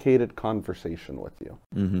educated conversation with you.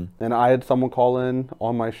 Mm-hmm. And I had someone call in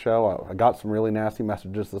on my show. I got some really nasty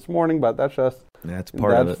messages this morning, but that's just That's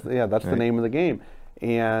part of it. Yeah, that's the right? name of the game.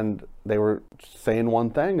 And they were saying one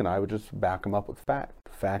thing, and I would just back them up with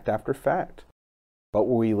fact after fact. But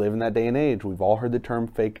we live in that day and age. We've all heard the term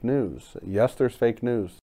fake news. Yes, there's fake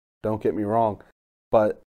news. Don't get me wrong.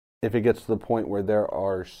 But if it gets to the point where there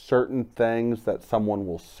are certain things that someone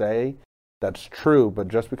will say that's true, but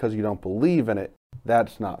just because you don't believe in it,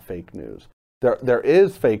 that's not fake news. There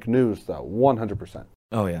is fake news, though, 100%.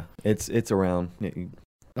 Oh yeah, it's around.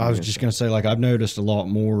 I was just gonna say, like, I've noticed a lot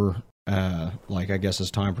more, like, I guess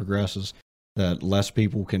as time progresses, that less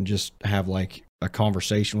people can just have like a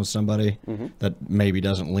conversation with somebody that maybe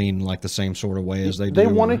doesn't lean like the same sort of way as they do. They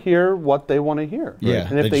want to hear what they want to hear. Yeah,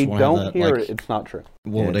 And if they they just wanna have don't that, hear like- it, it's not true.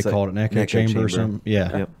 What would it's they call it? An echo chamber or something?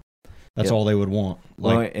 Yeah. Yep. That's Yep. all they would want.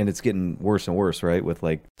 Like, Well, and it's getting worse and worse, right? With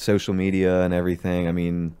like social media and everything. I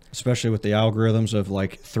mean, especially with the algorithms of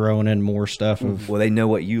like throwing in more stuff of well, they know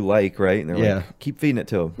what you like, right? And they're Yeah. like, keep feeding it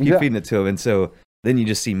to them, keep Yeah. feeding it to them, and so then you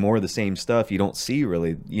just see more of the same stuff. You don't see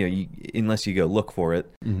really, unless you go look for it.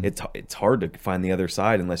 It's hard to find the other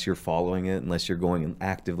side unless you're following it, unless you're going and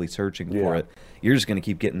actively searching for Yeah. it. You're just going to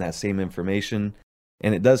keep getting that same information,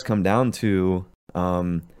 and it does come down to,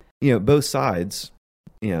 both sides.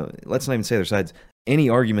 Let's not even say their sides. Any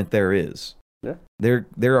argument there is, Yeah.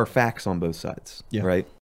 there are facts on both sides, Yeah. right?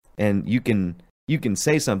 And you can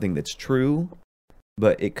say something that's true,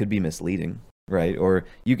 but it could be misleading, right? Or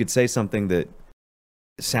you could say something that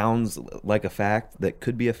sounds like a fact that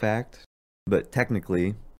could be a fact, but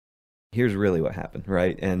technically, here's really what happened,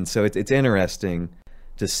 right? And so it's interesting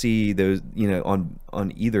to see those,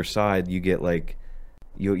 on either side. You get like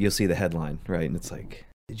you'll see the headline, right? And it's like,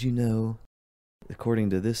 did you know? According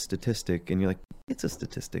to this statistic, and you're like, it's a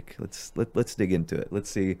statistic. Let's dig into it. Let's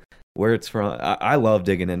see where it's from. I love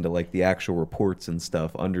digging into like the actual reports and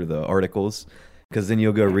stuff under the articles, because then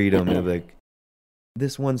you'll go read them and it'll be like,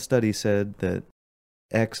 this one study said that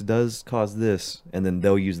X does cause this, and then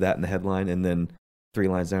they'll use that in the headline, and then 3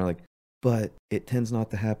 lines down, like, but it tends not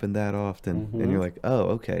to happen that often, and you're like, oh,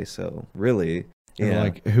 okay, so really, yeah,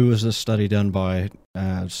 like, who is this study done by?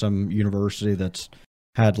 Some university that's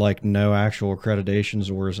had like no actual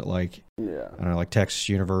accreditations, or is it like, Yeah. I don't know, like Texas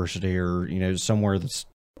University, or somewhere that's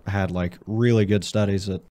had like really good studies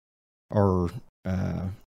that are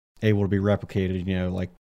able to be replicated, like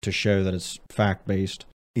to show that it's fact based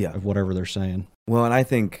yeah. of whatever they're saying. Well, and I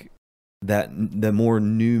think that the more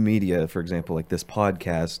new media, for example, like this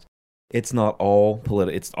podcast, it's not all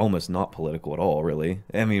political. It's almost not political at all, really.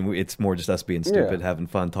 I mean, it's more just us being stupid, having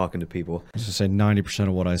fun, talking to people. I was to say 90%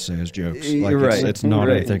 of what I say is jokes. Like, You're right. it's not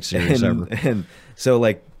Right. anything serious ever. And so,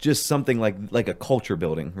 like, just something like a culture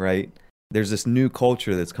building, right? There's this new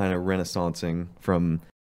culture that's kind of renaissancing from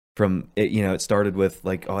it. It started with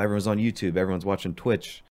like, oh, everyone's on YouTube, everyone's watching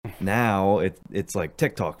Twitch, Now it's like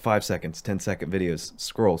TikTok, 5 seconds, 10-second videos,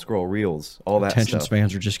 scroll reels, all that Attention stuff.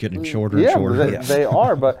 spans are just getting shorter and shorter. They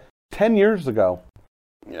are. But 10 years ago,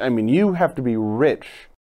 I mean, you have to be rich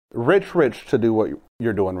to do what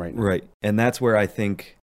you're doing right now. Right. And that's where I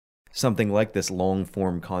think something like this long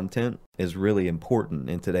form content is really important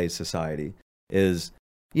in today's society. Is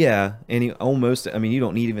yeah, and you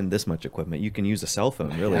don't need even this much equipment. You can use a cell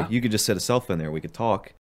phone, really. Yeah. You could just set a cell phone there. We could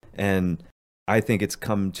talk. And I think it's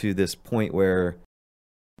come to this point where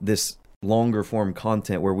this longer form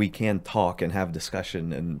content where we can talk and have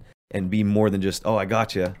discussion and be more than just, oh, I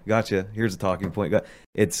gotcha, here's a talking point.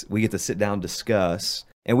 We get to sit down, discuss.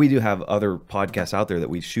 And we do have other podcasts out there that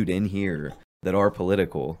we shoot in here that are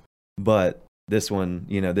political. But this one,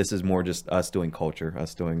 this is more just us doing culture,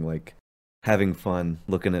 us doing like having fun,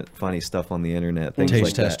 looking at funny stuff on the internet, things Taste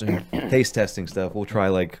like testing. that. Taste testing stuff. We'll try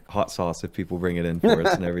like hot sauce if people bring it in for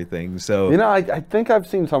us and everything. So I think I've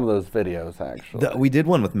seen some of those videos actually. we did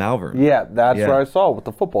one with Malvern. Yeah, that's where I saw with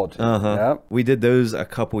the football team. Yep. We did those a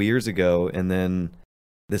couple years ago, and then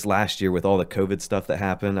this last year with all the COVID stuff that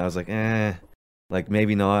happened, I was like, like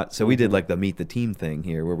maybe not. So we did like the meet the team thing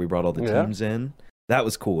here, where we brought all the teams in. That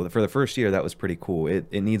was cool. For the first year, that was pretty cool.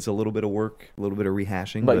 It needs a little bit of work, a little bit of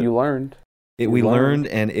rehashing, but you learned. We learned,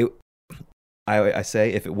 and I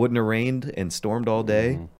say if it wouldn't have rained and stormed all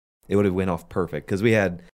day, it would have went off perfect, because we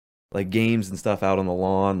had like games and stuff out on the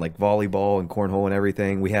lawn, like volleyball and cornhole and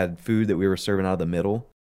everything. We had food that we were serving out of the middle,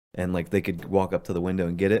 and like they could walk up to the window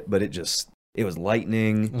and get it, but it was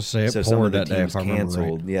lightning. So some of the that day, teams if I remember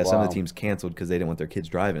canceled. right. Yeah, some of Wow. the teams canceled because they didn't want their kids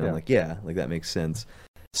driving. Yeah. I'm like, yeah, like that makes sense.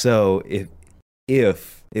 So if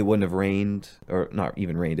it wouldn't have rained, or not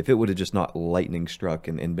even rained, if it would have just not lightning struck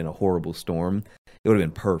and been a horrible storm, it would have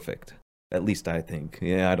been perfect. At least I think.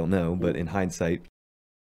 Yeah, I don't know, but in hindsight.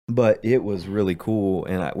 But it was really cool,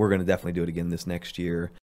 and we're going to definitely do it again this next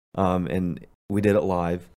year. And we did it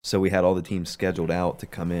live, so we had all the teams scheduled out to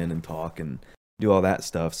come in and talk and do all that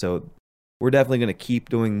stuff. So we're definitely going to keep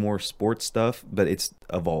doing more sports stuff, but it's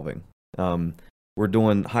evolving. We're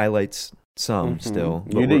doing highlights still.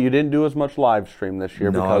 But You didn't do as much live stream this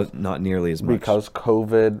year not nearly as much. because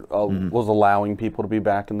COVID was allowing people to be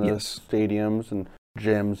back in the Yes. stadiums and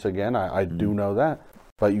gyms again. I do know that,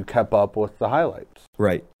 but you kept up with the highlights.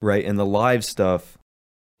 Right. And the live stuff,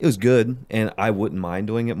 it was good, and I wouldn't mind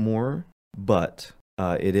doing it more, but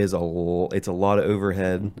it's a lot of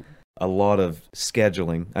overhead, a lot of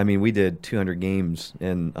scheduling. I mean, we did 200 games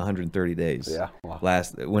in 130 days. Yeah. Wow.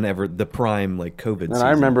 Whenever the prime like COVID And season.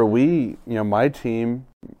 I remember my team,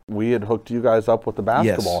 we had hooked you guys up with the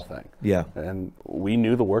basketball thing, Yeah. and we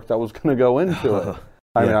knew the work that was going to go into it.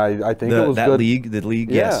 I Yeah. mean, I think it was that good. the league,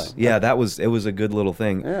 yes. Yeah, it was a good little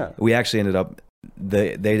thing. Yeah. We actually ended up,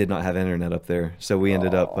 they did not have internet up there, so we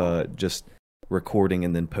ended up just recording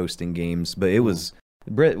and then posting games. But it was,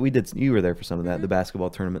 Britt, you were there for some of that, the basketball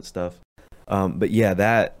tournament stuff. But yeah,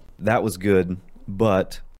 that was good.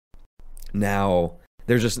 But now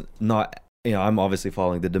there's just not, I'm obviously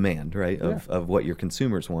following the demand, right, of what your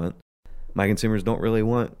consumers want. My consumers don't really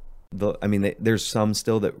want there's some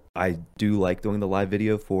still that I do like doing the live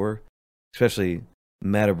video for, especially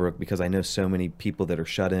Meadowbrook, because I know so many people that are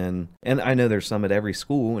shut in, and I know there's some at every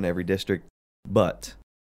school in every district, but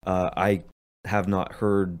I have not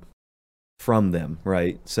heard from them,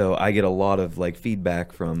 right? So I get a lot of like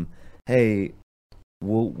feedback from, hey,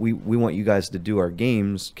 we want you guys to do our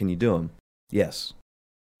games. Can you do them? Yes.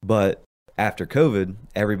 But after COVID,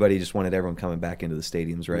 everybody just wanted everyone coming back into the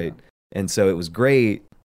stadiums, right? Yeah. And so it was great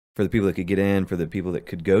for the people that could get in, for the people that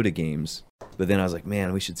could go to games. But then I was like,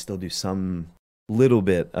 man, we should still do some little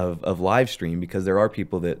bit of live stream, because there are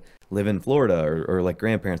people that live in Florida or like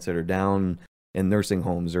grandparents that are down in nursing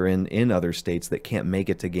homes or in other states that can't make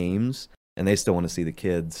it to games, and they still want to see the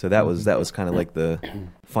kids. So that was kind of like the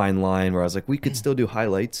fine line where I was like, we could still do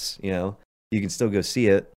highlights, you can still go see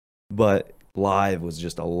it, but live was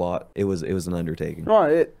just a lot. It was an undertaking.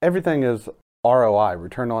 No, everything is ROI,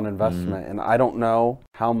 return on investment, and I don't know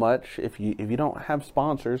how much if you don't have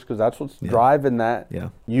sponsors, because that's what's driving that. Yeah,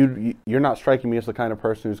 you're not striking me as the kind of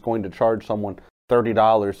person who's going to charge someone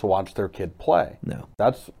 $30 to watch their kid play. No,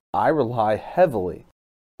 I rely heavily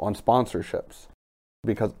on sponsorships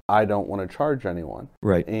because I don't want to charge anyone.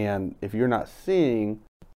 Right. And if you're investing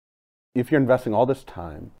all this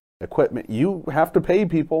time, equipment, you have to pay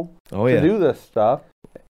people to do this stuff.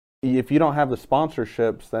 If you don't have the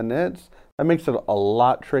sponsorships, then that makes it a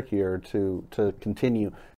lot trickier to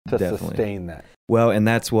continue to sustain that. Well, and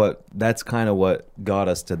that's kind of what got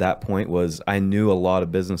us to that point. Was I knew a lot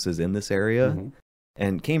of businesses in this area,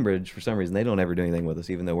 and Cambridge, for some reason, they don't ever do anything with us,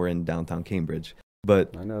 even though we're in downtown Cambridge.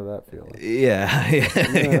 But I know that feeling.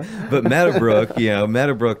 yeah. But Meadowbrook,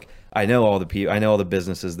 Meadowbrook, I know all the people, I know all the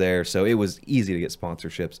businesses there, so it was easy to get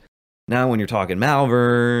sponsorships. Now when you're talking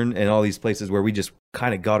Malvern and all these places where we just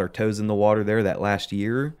kind of got our toes in the water there that last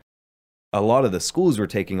year, a lot of the schools were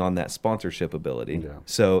taking on that sponsorship ability. Yeah.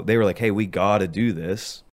 So they were like, hey, we got to do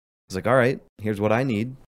this. I was like, all right, here's what I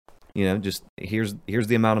need. Just here's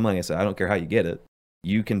the amount of money. I said, I don't care how you get it.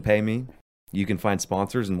 You can pay me. You can find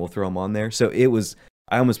sponsors and we'll throw them on there. So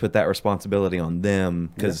I almost put that responsibility on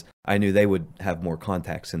them because I knew they would have more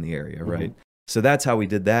contacts in the area, right? So that's how we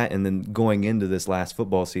did that. And then going into this last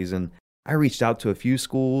football season, I reached out to a few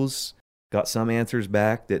schools, got some answers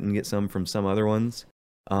back, didn't get some from some other ones.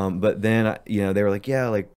 But then, they were like, yeah,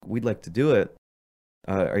 like we'd like to do it.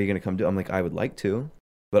 Are you going to come do it? I'm like, I would like to.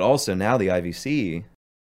 But also now the IVC,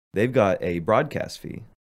 they've got a broadcast fee.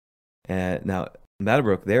 And now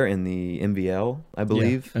Meadowbrook, they're in the MVL, I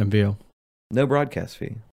believe. Yeah, MVL. No broadcast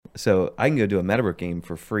fee. So I can go do a Meadowbrook game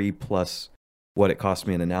for free plus what it cost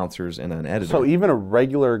me in announcers and an editor. So even a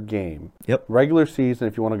regular game, regular season,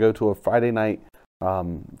 if you want to go to a Friday night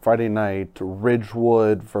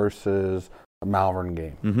Ridgewood versus a Malvern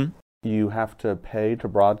game, you have to pay to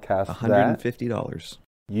broadcast $150.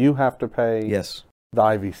 You have to pay the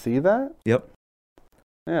IVC that? Yep.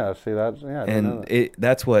 Yeah, see that's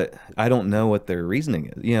that's what I don't know what their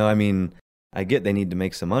reasoning is. I get they need to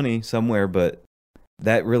make some money somewhere, but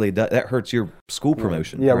that really that hurts your school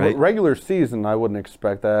promotion. Yeah, right? Regular season I wouldn't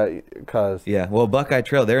expect that because well, Buckeye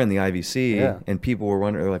Trail, they're in the IVC, and people were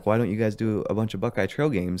wondering, they're like, why don't you guys do a bunch of Buckeye Trail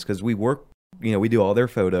games? Because we work, we do all their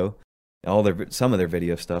photo, some of their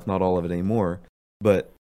video stuff, not all of it anymore,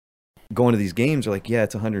 but going to these games are like,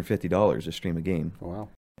 it's $150 to stream a game. Oh, wow.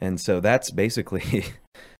 And so that's basically,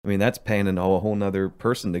 that's paying a whole nother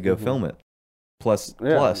person to go film it. Plus.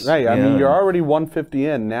 Hey, you're already $150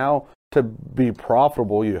 in. Now to be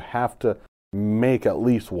profitable, you have to make at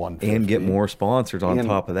least $150 and get more sponsors on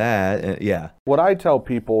top of that. What I tell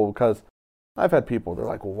people, because I've had people, they're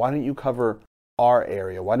like, well, why don't you cover our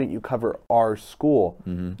area? Why don't you cover our school?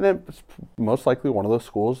 And it's most likely one of those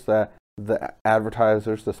schools that the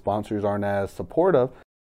advertisers, the sponsors aren't as supportive.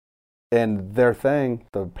 And their thing,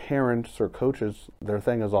 the parents or coaches, their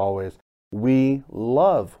thing is always, we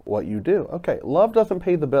love what you do. Okay, love doesn't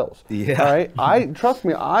pay the bills. Yeah. All right. Trust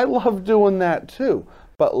me, I love doing that too.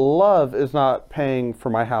 But love is not paying for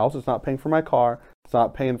my house. It's not paying for my car. It's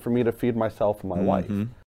not paying for me to feed myself and my wife.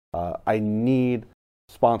 I need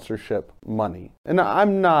sponsorship money, and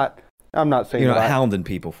I'm not saying you're not hounding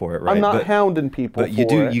people for it, right? I'm not hounding people. But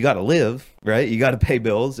you got to live, right? You got to pay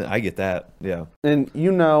bills, and I get that. Yeah. And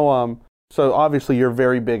so obviously you're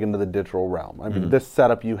very big into the digital realm. I mean, this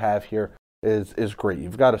setup you have here is great.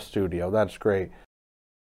 You've got a studio. That's great.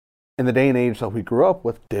 In the day and age that we grew up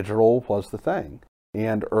with, digital was the thing.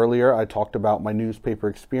 And earlier I talked about my newspaper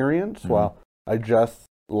experience. Well, I just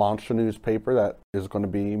launched a newspaper that is going to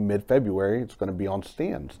be mid-February. It's going to be on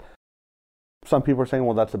stands. Some people are saying,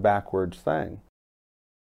 well, that's a backwards thing.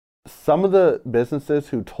 Some of the businesses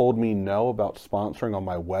who told me no about sponsoring on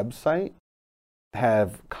my website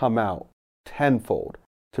have come out tenfold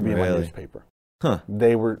to be in my newspaper.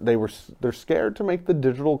 They're scared to make the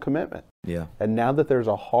digital commitment. Yeah. And now that there's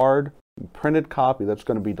a hard printed copy that's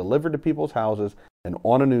going to be delivered to people's houses and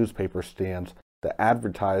on a newspaper stands, the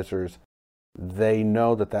advertisers, they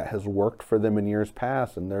know that has worked for them in years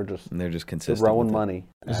past, and they're just consistent throwing money.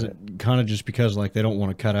 Is it kind of just because they don't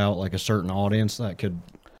want to cut out a certain audience that could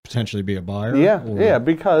potentially be a buyer? Yeah,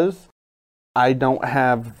 because I don't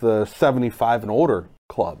have the 75 and older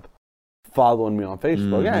club following me on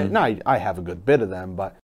Facebook. I have a good bit of them,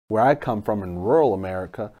 but where I come from in rural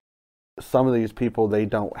America, some of these people, they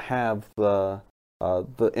don't have the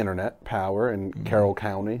internet power in Carroll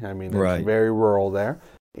County. I mean, it's very rural there.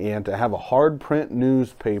 And to have a hard print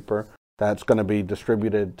newspaper that's going to be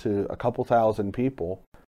distributed to a couple thousand people,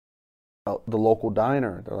 the local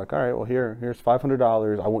diner, they're like, all right, well, here's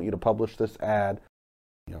 $500. I want you to publish this ad,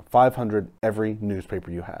 $500 every newspaper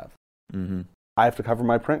you have. I have to cover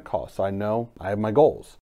my print costs. So I know I have my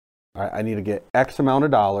goals. I need to get X amount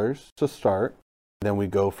of dollars to start. Then we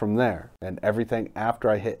go from there. And everything after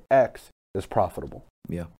I hit X is profitable.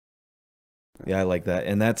 Yeah. Yeah, I like that.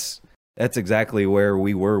 And that's exactly where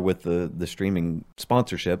we were with the streaming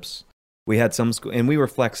sponsorships. We had some school, and we were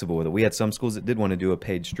flexible with it. We had some schools that did want to do a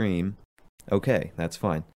paid stream. Okay, that's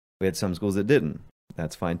fine. We had some schools that didn't.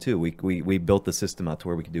 That's fine too. We built the system out to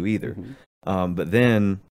where we could do either. But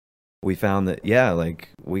then we found that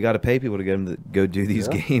we got to pay people to go do these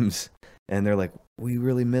games, and they're like, we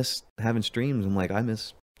really miss having streams. I'm like, I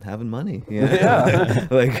miss having money. You know? Yeah.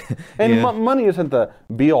 Like, And you know, money isn't the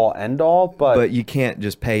be all end all, but you can't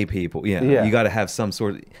just pay people. Yeah. Yeah. You got to have some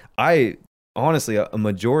sort of, honestly, a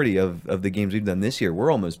majority of the games we've done this year,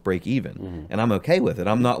 we're almost break even, and I'm okay with it.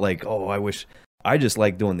 I'm not like, oh, I just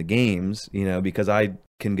like doing the games, you know, because I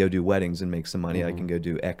can go do weddings and make some money. I can go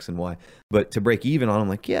do X and Y, but to break even on, I'm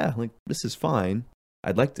like, yeah, like this is fine.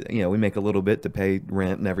 I'd like to, you know, we make a little bit to pay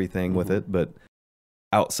rent and everything with it, but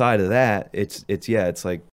outside of that, it's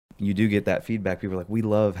like you do get that feedback. People are like, we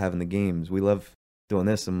love having the games, we love doing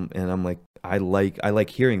this, and I'm like, I like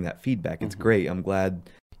hearing that feedback. It's great. I'm glad,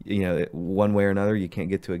 you know, one way or another, you can't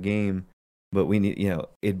get to a game, but we need, you know,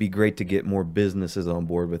 it'd be great to get more businesses on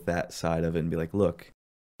board with that side of it and be like, look,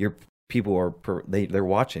 your people are they're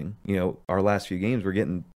watching. You know, our last few games, we're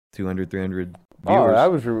getting 200, 300 viewers. Oh, I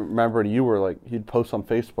was remembering you were like, you'd post on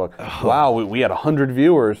Facebook, wow, we had 100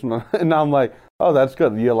 viewers. And now I'm like, oh, that's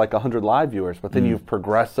good. You had like 100 live viewers, but then you've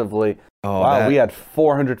progressively, we had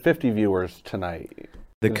 450 viewers tonight.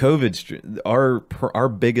 The COVID stream, our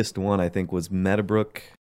biggest one, I think, was Meadowbrook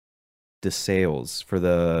DeSales for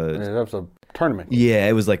the. Yeah, that was a tournament. Yeah,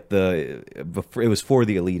 it was like it was for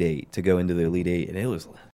the Elite Eight to go into the Elite Eight, and it was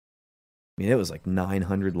like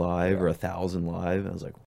 900 live or 1,000 live. I was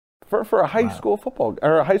like, for a high school football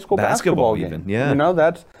or a high school basketball game, even, yeah. You know,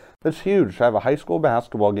 that's huge to have a high school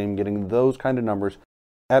basketball game getting those kind of numbers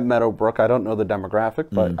at Meadowbrook. I don't know the demographic,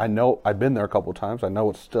 but I know I've been there a couple of times. I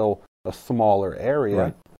know it's still a smaller area.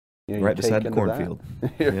 Right. You know, right beside the cornfield.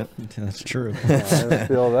 Yep. That's true. I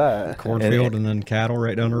feel that. Cornfield and then cattle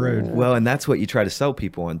right down the road. Well, and that's what you try to sell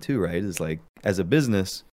people on too, right? Is like, as a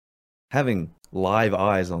business, having live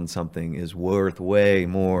eyes on something is worth way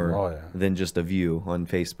more than just a view on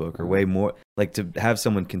Facebook, or way more, like, to have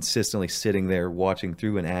someone consistently sitting there watching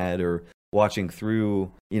through an ad or watching through,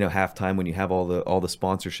 you know, halftime when you have all the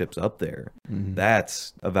sponsorships up there.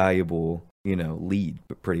 That's a valuable, you know, lead,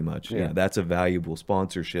 pretty much. Yeah, that's a valuable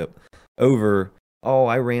sponsorship over,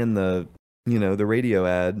 I ran the, you know, the radio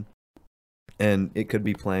ad, and it could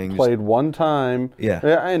be played one time. Yeah,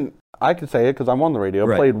 and I could say it because I'm on the radio.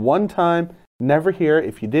 Right. Played one time, never hear it.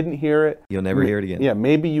 If you didn't hear it, you'll never hear it again. Yeah,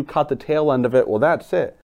 maybe you caught the tail end of it. Well, that's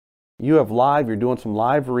it. You have live. You're doing some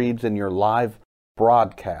live reads in your live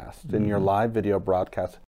broadcast, in your live video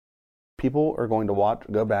broadcast. People are going to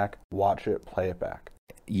go back, watch it, play it back.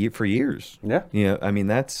 For years. Yeah. You know, I mean,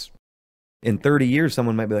 that's, in 30 years,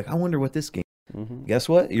 someone might be like, I wonder what this game. Guess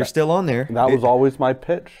what? You're still on there. That was always my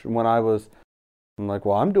pitch when I'm like,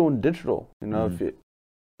 well, I'm doing digital. You know,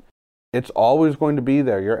 it's always going to be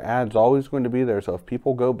there. Your ad's always going to be there. So if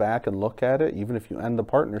people go back and look at it, even if you end the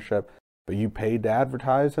partnership, but you paid to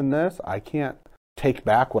advertise in this, I can't take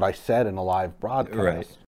back what I said in a live broadcast. Right.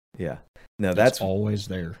 Yeah. No, that's always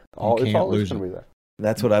there. It's always going to be there.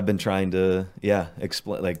 That's what I've been trying to,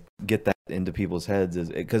 explain, like, get that into people's heads, is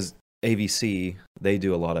because AVC, they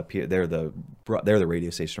do a lot up here. They're the radio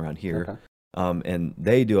station around here. Okay. And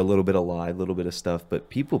they do a little bit of live, a little bit of stuff, but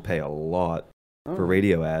people pay a lot for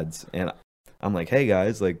radio ads. And I'm like, hey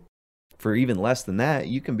guys, like, for even less than that,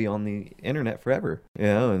 you can be on the internet forever, you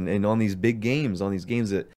know, and on these big games, on these games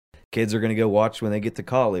that kids are going to go watch when they get to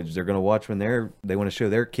college. They're going to watch when they want to show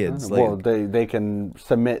their kids. Well, they can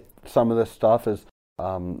submit some of this stuff as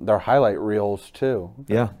their highlight reels too.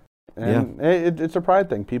 Yeah. And it's a pride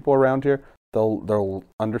thing. People around here, they'll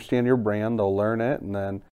understand your brand, they'll learn it, and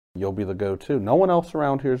then you'll be the go-to. No one else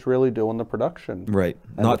around here is really doing the production. Right.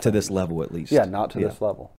 Not to this level, at least. Yeah, not to this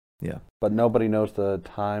level. Yeah. But nobody knows the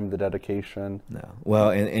time, the dedication. No. Well,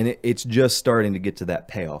 and it's just starting to get to that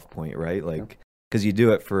payoff point, right? Like, because you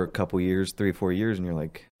do it for a couple years, 3 or 4 years, and you're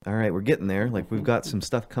like, all right, we're getting there. Like, we've got some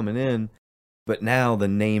stuff coming in. But now the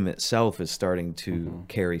name itself is starting to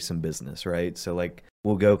carry some business, right? So, like,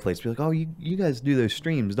 we'll go places, be like, oh, you guys do those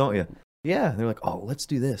streams, don't you? Yeah. They're like, oh, let's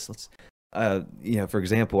do this. Let's, you know, for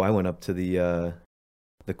example, I went up to the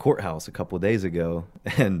courthouse a couple of days ago,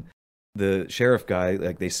 and the sheriff guy,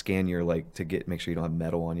 like, they scan your, like, to make sure you don't have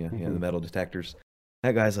metal on you, you know, the metal detectors.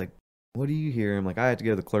 That guy's like, what do you hear? I'm like, I had to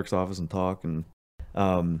go to the clerk's office and talk, and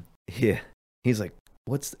he's like,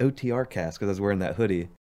 what's OTR cast? Because I was wearing that hoodie.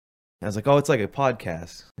 I was like, oh, it's like a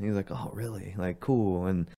podcast. And he's like, oh, really? Like, cool.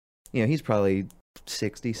 And, you know, he's probably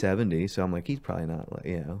 60, 70. So I'm like, he's probably not, like,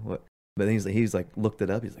 you know, what? But he's like, looked it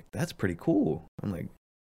up. He's like, that's pretty cool. I'm like,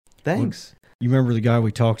 thanks. You remember the guy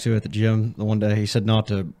we talked to at the gym the one day? He said not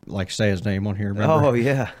to, like, say his name on here. Remember? Oh,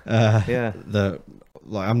 yeah. Yeah.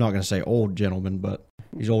 I'm not going to say old gentleman, but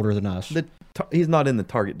he's older than us. He's not in the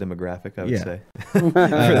target demographic, I would say.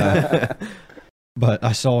 But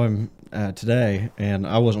I saw him today, and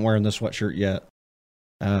I wasn't wearing this sweatshirt yet,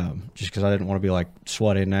 just because I didn't want to be like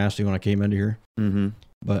sweaty and nasty when I came into here.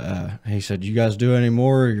 But he said, "You guys do any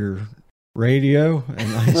more of your radio?"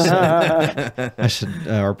 And I said,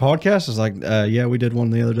 "Our podcast?" I was like, "Yeah, we did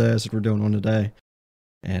one the other day." I said, "We're doing one today."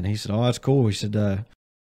 And he said, "Oh, that's cool." He said,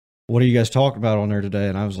 "What are you guys talking about on there today?"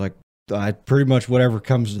 And I was like, "I pretty much whatever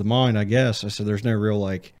comes to the mind, I guess." I said, "There's no real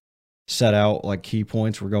like set out like key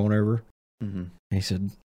points we're going over." Mm-hmm. And he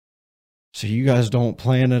said, "So you guys don't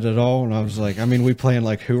plan it at all?" And I was like, "I mean, we plan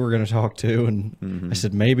like who we're going to talk to." And Mm-hmm. I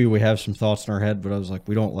said, "Maybe we have some thoughts in our head," but I was like,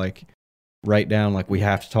 "We don't like write down like we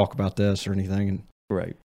have to talk about this or anything." And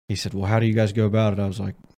Right. he said, "Well, how do you guys go about it?" I was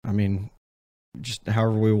like, "I mean, just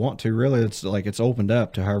however we want to, really. It's like it's opened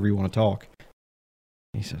up to however you want to talk."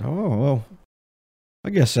 He said, "Oh, well, I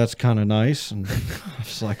guess that's kind of nice." And I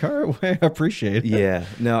was like, "All right, well, I appreciate it." Yeah.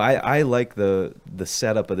 No, I like the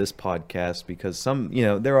setup of this podcast because some,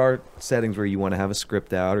 there are settings where you want to have a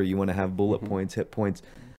script out or you want to have bullet points, hit points.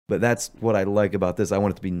 But that's what I like about this. I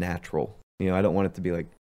want it to be natural. I don't want it to be like,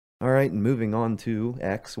 all right, and moving on to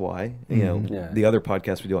X, Y. The other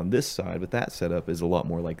podcast we do on this side with that setup is a lot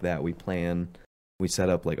more like that. We plan, we set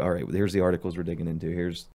up like, all right, here's the articles we're digging into.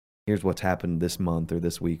 Here's what's happened this month or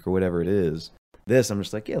this week or whatever it is. This, I'm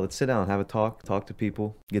just like, yeah, let's sit down, have a talk to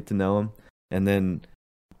people, get to know them. And then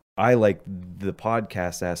I like the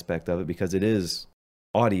podcast aspect of it because it is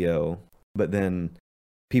audio, but then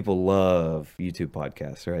people love YouTube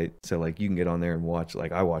podcasts, right? So like you can get on there and watch,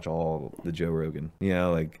 like I watch all the Joe Rogan,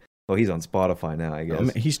 he's on Spotify now, I guess. I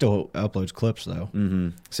mean, he still uploads clips though. Mm-hmm.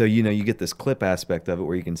 So, you get this clip aspect of it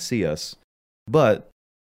where you can see us, but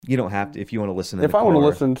you don't have to, if you want to listen in If the I want to car.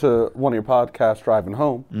 listen to one of your podcasts driving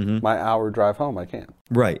home, Mm-hmm. my hour drive home, I can.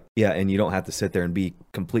 Right. Yeah. And you don't have to sit there and be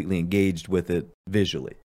completely engaged with it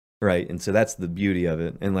visually. Right. And so that's the beauty of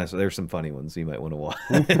it. Unless there's some funny ones you might want to watch.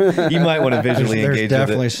 You might want to visually There's engage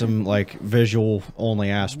definitely with it. some like visual only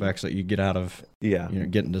aspects that you get out of Yeah.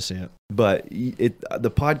 getting to see it. But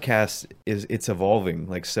the podcast it's evolving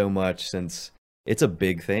like so much since it's a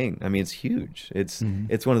big thing. I mean, it's huge. It's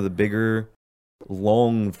one of the bigger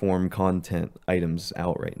long form content items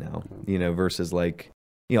out right now, versus like,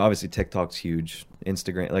 obviously TikTok's huge,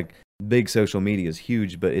 Instagram, like big social media is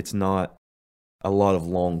huge, but it's not a lot of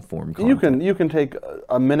long form content. You can take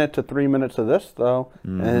a minute to 3 minutes of this though,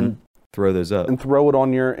 and throw those up and throw it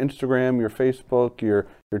on your Instagram, your Facebook, your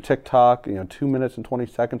TikTok. 2 minutes and 20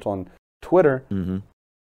 seconds on Twitter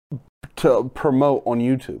to promote on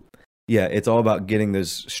YouTube. Yeah, it's all about getting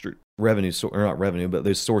those revenue, or not revenue, but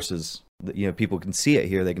those sources. That, people can see it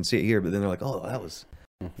here, they can see it here, but then they're like, oh, that was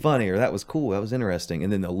funny, or that was cool, that was interesting,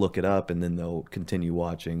 and then they'll look it up, and then they'll continue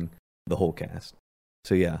watching the whole cast.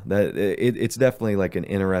 So yeah, it's definitely like an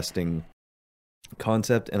interesting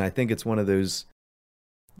concept, and I think it's one of those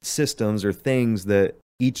systems or things that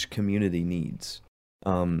each community needs.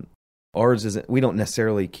 Ours isn't. We don't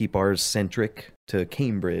necessarily keep ours centric to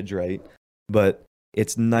Cambridge, right? But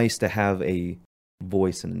it's nice to have a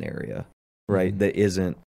voice in an area, right? That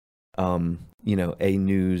isn't, a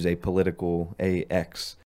news, a political, a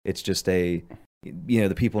X. It's just the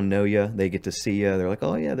people know you, they get to see you. They're like,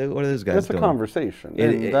 oh yeah, what are those guys doing? It's a conversation.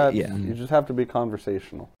 You just have to be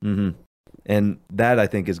conversational. Mm-hmm. And that I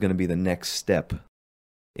think is going to be the next step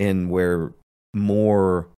in where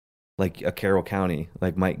more like a Carroll County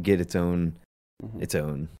like might get its own,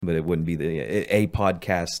 but it wouldn't be a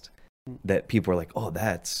podcast that people are like, oh,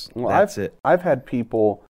 that's it. I've had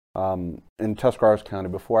people in Tuscarawas County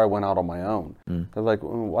before I went out on my own. They're like,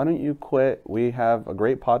 why don't you quit? We have a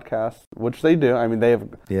great podcast, which they do. I mean, they have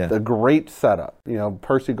a great setup.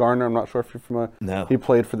 Percy Gardner, I'm not sure if you're familiar. No. He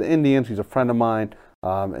played for the Indians. He's a friend of mine,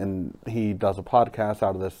 and he does a podcast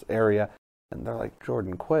out of this area. And they're like,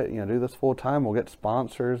 Jordan, quit. Do this full time. We'll get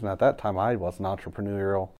sponsors. And at that time, I wasn't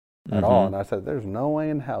entrepreneurial at all. And I said, there's no way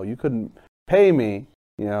in hell you couldn't pay me,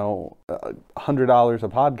 $100 a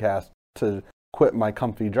podcast to quit my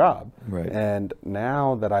comfy job. Right. And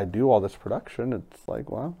now that I do all this production, it's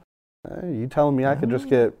like, well, you telling me I could just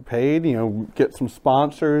get paid, get some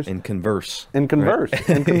sponsors and converse and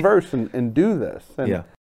do this. And,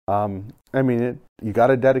 I mean, you got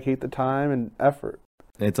to dedicate the time and effort.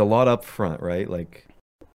 It's a lot up front, right? Like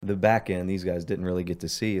the back end, these guys didn't really get to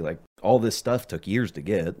see. Like all this stuff took years to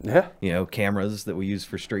get. Yeah. Cameras that we use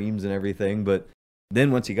for streams and everything. But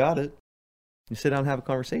then once you got it, you sit down and have a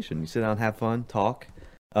conversation. You sit down and have fun, talk.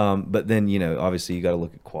 But then, obviously you got to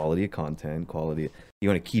look at quality of content, you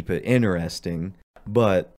want to keep it interesting,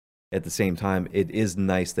 but at the same time, it is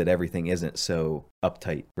nice that everything isn't so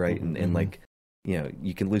uptight, right? And like,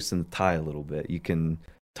 you can loosen the tie a little bit. You can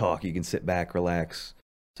talk, you can sit back, relax.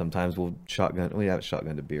 Sometimes we haven't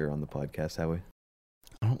shotgunned a beer on the podcast, have we?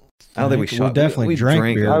 I don't I don't think we We shot. definitely we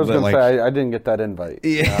drank beer. I was but gonna like- say I didn't get that invite.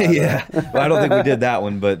 Yeah, yeah. Well, I don't think we did that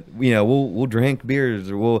one, but we'll drink beers,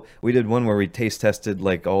 or we did one where we taste tested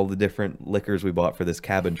like all the different liquors we bought for this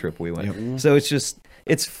cabin trip we went. Yep. So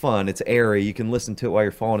it's fun, it's airy. You can listen to it while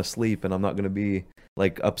you're falling asleep, and I'm not gonna be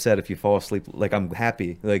like upset if you fall asleep. Like I'm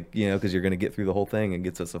happy, like because you're gonna get through the whole thing and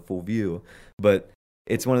gets us a full view. But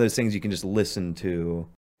it's one of those things you can just listen to,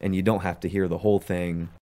 and you don't have to hear the whole thing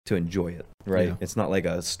to enjoy it, right? Yeah. It's not like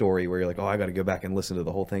a story where you're like, oh, I got to go back and listen to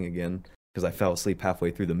the whole thing again because I fell asleep halfway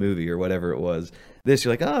through the movie or whatever it was. This,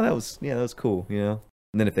 you're like, oh, that was cool, And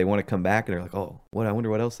then if they want to come back and they're like, oh, I wonder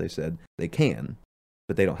what else they said, they can,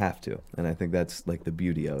 but they don't have to. And I think that's like the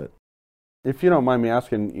beauty of it. If you don't mind me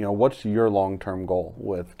asking, what's your long-term goal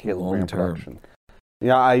with Caleb Graham Long-term. Production?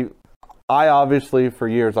 Yeah, I obviously for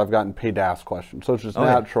years I've gotten paid to ask questions, so it's just Oh,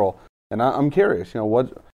 yeah. natural. And I'm curious,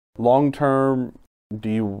 what long-term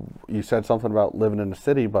you said something about living in the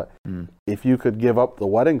city, but if you could give up the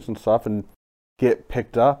weddings and stuff and get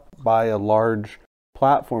picked up by a large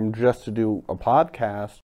platform just to do a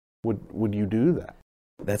podcast, would you do that?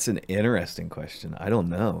 That's an interesting question. I don't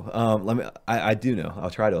know. I do know. I'll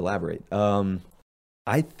try to elaborate.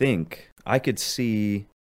 I think I could see.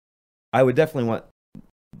 I would definitely want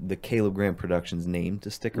the Caleb Graham Productions name to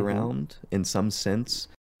stick around in some sense.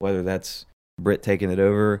 Whether that's Britt taking it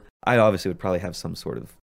over, I obviously would probably have some sort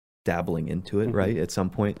of dabbling into it, right, at some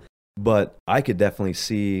point. But I could definitely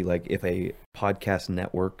see like if a podcast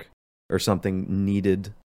network or something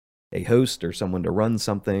needed a host or someone to run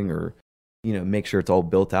something or make sure it's all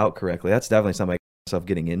built out correctly. That's definitely something I see myself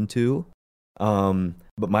getting into.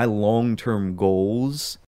 But my long-term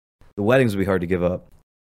goals, the weddings would be hard to give up.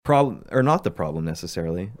 Problem, or not the problem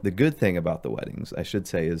necessarily. The good thing about the weddings, I should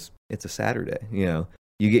say, is it's a Saturday.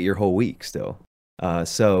 You get your whole week still.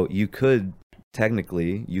 So you could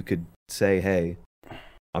say, hey,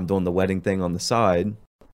 I'm doing the wedding thing on the side,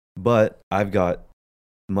 but I've got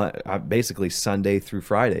basically Sunday through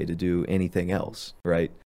Friday to do anything else,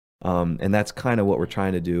 right? And that's kind of what we're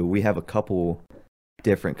trying to do. We have a couple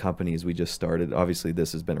different companies we just started. Obviously,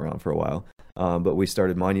 this has been around for a while, but we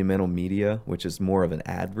started Monumental Media, which is more of an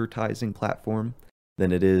advertising platform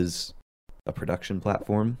than it is a production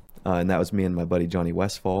platform. And that was me and my buddy Johnny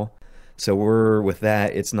Westfall. So with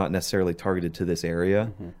that, it's not necessarily targeted to this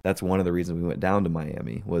area. That's one of the reasons we went down to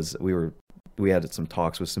Miami was we had some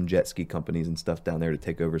talks with some jet ski companies and stuff down there to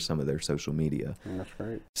take over some of their social media. That's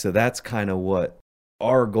great. So that's kind of what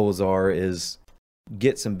our goals are, is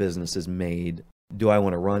get some businesses made. Do I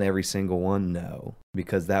want to run every single one? No,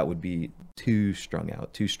 because that would be too strung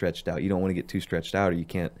out, too stretched out. You don't want to get too stretched out or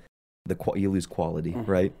you lose quality,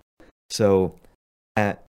 right? So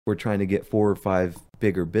we're trying to get 4 or 5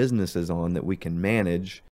 bigger businesses on that we can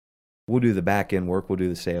manage. We'll do the back end work, we'll do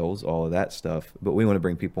the sales, all of that stuff, but we want to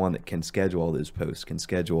bring people on that can schedule all those posts, can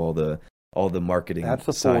schedule all the marketing. That's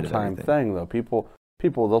a side of full-time everything. thing, though.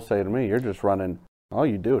 People they'll say to me, "You're just running. All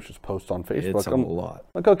you do is just post on Facebook." It's a lot.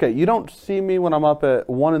 Like, okay, you don't see me when I'm up at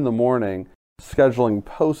 1 a.m. scheduling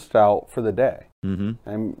posts out for the day.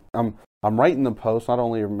 I'm writing the post. Not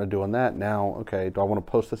only am I doing that now, okay, do I want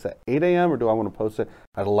to post this at 8 a.m. or do I want to post it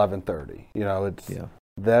at 11:30?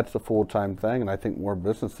 That's a full-time thing, and I think more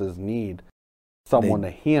businesses need someone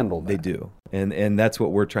to handle that. They do, and that's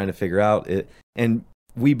what we're trying to figure out. And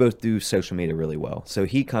we both do social media really well. So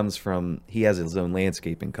he has his own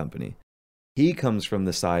landscaping company. He comes from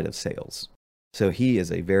the side of sales. So he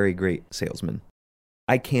is a very great salesman.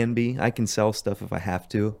 I can sell stuff if I have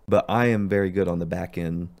to, but I am very good on the back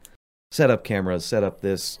end. Set up cameras, set up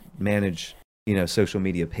this, manage, social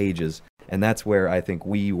media pages. And that's where I think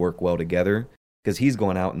we work well together, because he's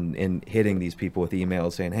going out and hitting these people with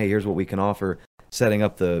emails saying, hey, here's what we can offer, setting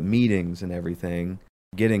up the meetings and everything,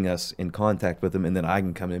 getting us in contact with them. And then I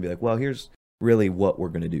can come in and be like, well, here's really what we're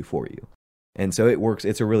going to do for you. And so it works.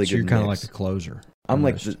 It's a really good You're kind of like mix. the closer. I'm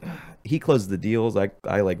almost. like, he closes the deals. I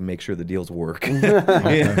like make sure the deals work.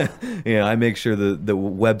 Yeah, I make sure the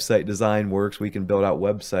website design works. We can build out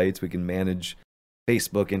websites. We can manage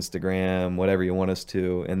Facebook, Instagram, whatever you want us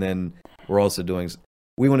to. And then we're also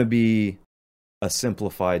we want to be a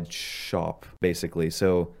simplified shop, basically.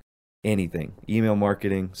 So anything, email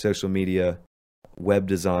marketing, social media, web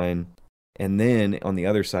design. And then on the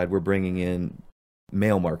other side, we're bringing in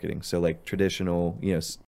mail marketing. So like traditional,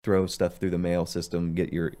 throw stuff through the mail system,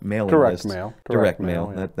 get your mailing Direct list. mail. Direct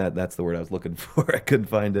mail. Yeah. That's the word I was looking for. I couldn't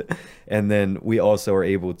find it. And then we also are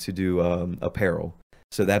able to do apparel.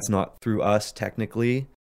 So that's not through us technically,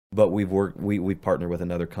 but we partner with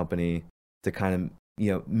another company to kind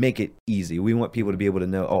of make it easy. We want people to be able to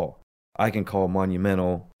know, oh, I can call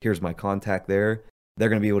Monumental. Here's my contact there. They're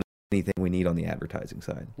going to be able to anything we need on the advertising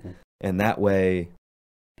side. Mm. And that way,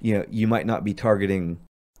 you might not be targeting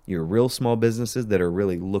your real small businesses that are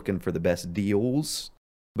really looking for the best deals,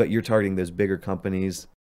 but you're targeting those bigger companies,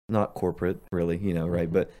 not corporate really, right?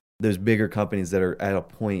 Mm-hmm. But those bigger companies that are at a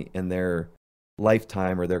point in their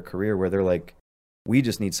lifetime or their career where they're like, we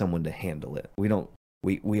just need someone to handle it.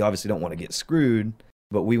 We obviously don't want to get screwed,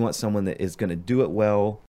 but we want someone that is going to do it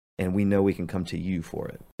well, and we know we can come to you for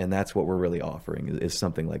it. And that's what we're really offering is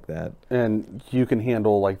something like that. And you can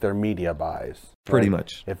handle like their media buys. Pretty right?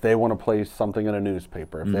 much. If they want to place something in a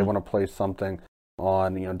newspaper, if they want to place something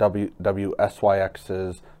on,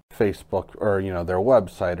 WSYX's Facebook or, their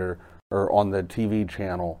website or on the TV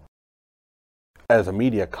channel, as a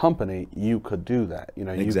media company, you could do that. You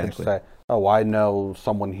Exactly. could say, oh, I know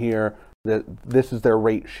someone here that this is their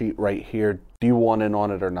rate sheet right here. Do you want in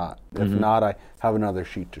on it or not? If not, I have another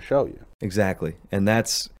sheet to show you. Exactly. And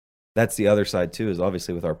that's the other side too, is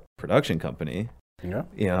obviously with our production company.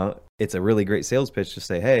 Yeah. It's a really great sales pitch to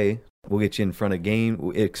say, hey, we'll get you in front of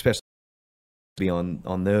game, especially be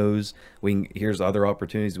on those. Here's other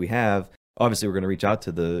opportunities we have. Obviously, we're going to reach out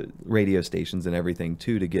to the radio stations and everything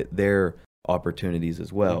too to get their opportunities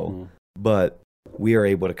as well. Mm-hmm. But we are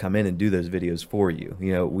able to come in and do those videos for you.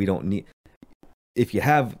 We don't need, if you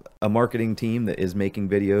have a marketing team that is making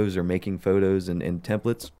videos or making photos and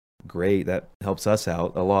templates, great. That helps us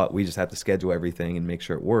out a lot. We just have to schedule everything and make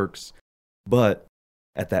sure it works. But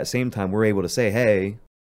at that same time, we're able to say, hey,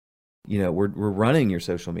 we're running your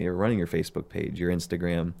social media, we're running your Facebook page, your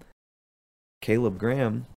Instagram. Caleb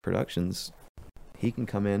Graham Productions, he can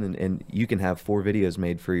come in and you can have 4 videos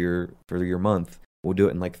made for your month. We'll do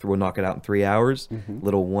it we'll knock it out in 3 hours. Mm-hmm.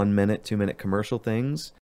 Little 1 minute, 2 minute commercial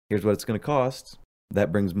things. Here's what it's going to cost.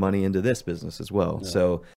 That brings money into this business as well. Yeah.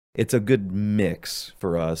 So it's a good mix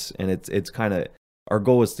for us, and it's kind of, our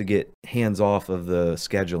goal is to get hands off of the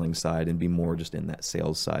scheduling side and be more just in that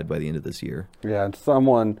sales side by the end of this year. Yeah, and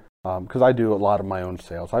someone, because I do a lot of my own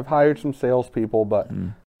sales. I've hired some salespeople, but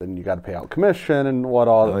then you got to pay out commission and what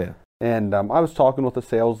all. Oh yeah. And I was talking with a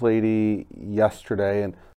sales lady yesterday,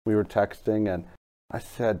 and we were texting, and I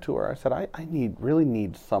said to her, I really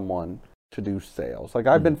need someone to do sales. Like,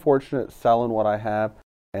 I've been fortunate selling what I have,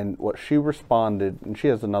 and what she responded, and she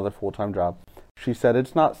has another full-time job. She said,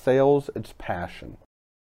 it's not sales, it's passion.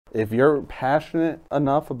 If you're passionate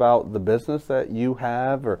enough about the business that you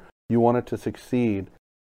have or you want it to succeed,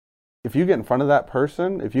 if you get in front of that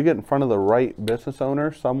person, if you get in front of the right business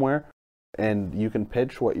owner somewhere and you can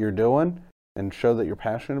pitch what you're doing and show that you're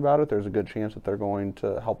passionate about it, there's a good chance that they're going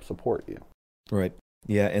to help support you. Right.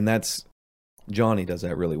 Yeah, and that's, Johnny does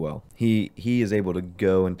that really well. He is able to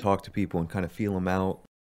go and talk to people and kind of feel them out,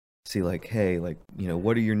 see like, hey, like,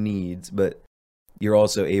 what are your needs? But you're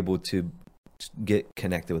also able to get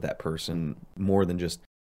connected with that person more than just,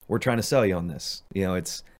 we're trying to sell you on this.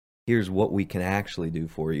 It's, here's what we can actually do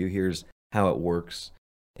for you. Here's how it works.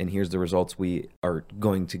 And here's the results we are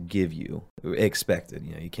going to give you. Expected.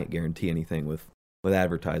 You can't guarantee anything with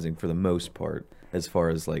advertising for the most part as far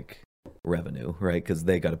as like revenue, right? Because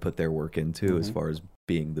they got to put their work in too, as far as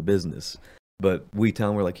being the business. But we tell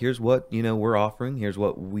them, we're like, here's what, we're offering. Here's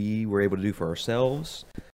what we were able to do for ourselves.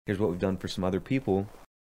 Here's what we've done for some other people.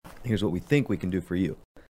 Here's what we think we can do for you.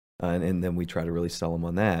 And then we try to really sell them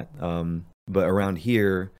on that. But around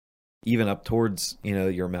here, even up towards,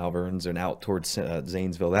 your Malverns and out towards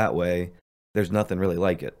Zanesville that way, there's nothing really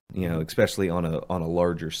like it, especially on a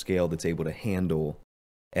larger scale that's able to handle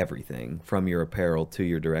everything from your apparel to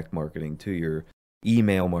your direct marketing to your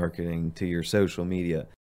email marketing to your social media.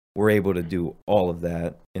 We're able to do all of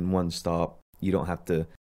that in one stop. You don't have to,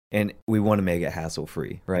 and we want to make it hassle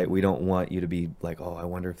free, right? We don't want you to be like, oh, I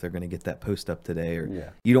wonder if they're going to get that post up today,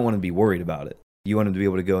 or you don't want to be worried about it. You want them to be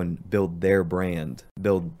able to go and build their brand,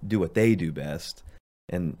 do what they do best,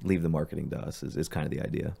 and leave the marketing to us is kind of the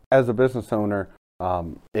idea. As a business owner,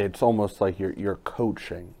 it's almost like you're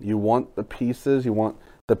coaching. You want the pieces,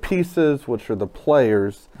 which are the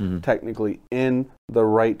players, technically in the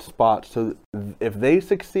right spot. So if they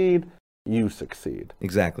succeed, you succeed.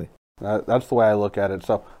 Exactly. That's the way I look at it.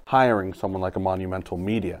 So hiring someone like a Monumental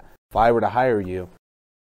Media, if I were to hire you,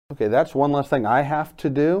 okay, that's one less thing I have to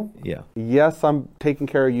do. Yeah. Yes, I'm taking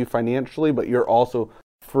care of you financially, but you're also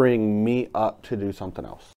freeing me up to do something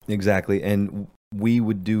else. Exactly. And we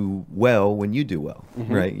would do well when you do well,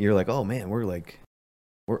 right? You're like, oh man,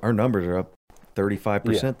 our numbers are up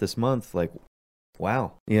 35% this month. Like,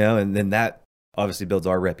 wow. And then that obviously builds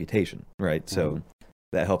our reputation, right? So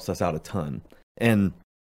that helps us out a ton. And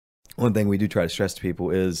one thing we do try to stress to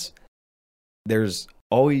people is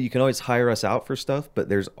you can always hire us out for stuff, but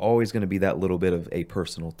there's always going to be that little bit of a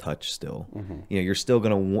personal touch still. You're still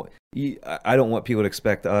going to I don't want people to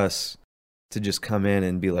expect us to just come in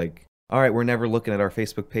and be like, all right, we're never looking at our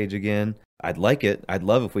Facebook page again. I'd like it. I'd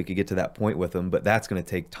love if we could get to that point with them, but that's going to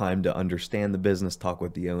take time to understand the business, talk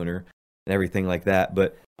with the owner and everything like that.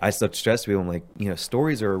 But I still stress to people, I'm like,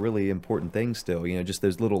 stories are a really important thing still, just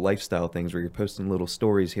those little lifestyle things where you're posting little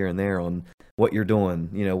stories here and there on what you're doing,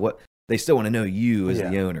 what they still want to know you as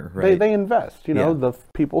the owner, right? They invest, the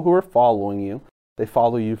people who are following you, they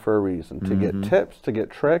follow you for a reason, to get tips, to get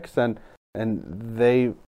tricks, and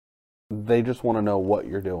they just want to know what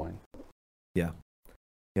you're doing. Yeah.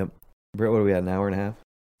 Yep. Britt, what are we at, an hour and a half?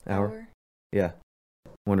 Hour? Yeah.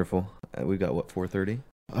 Wonderful. We got, 4:30?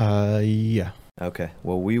 Yeah. Okay.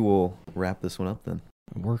 Well, we will wrap this one up then.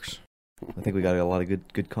 It works. I think we got a lot of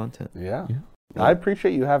good content. Yeah. I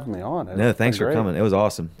appreciate you having me on. No, thanks for coming. It was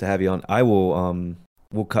awesome to have you on. I will,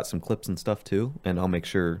 we'll cut some clips and stuff too, and I'll make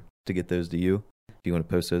sure to get those to you. If you want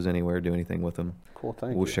to post those anywhere, do anything with them. Cool,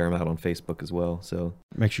 thank you. We'll share them out on Facebook as well. So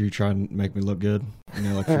make sure you try and make me look good.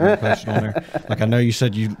 Like you're posting on there. Like I know you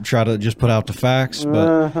said you try to just put out the facts,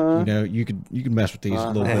 but you could mess with these a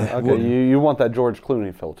little bit. Okay, you want that George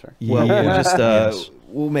Clooney filter? Well, we'll just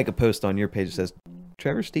we'll make a post on your page that says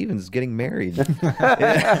Trevor Stevens is getting married.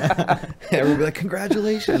 Everyone will be like,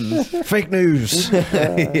 congratulations. Fake news.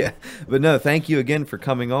 Yeah, but no, thank you again for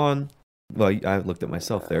coming on. Well, I looked at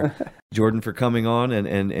myself there. Jordan, for coming on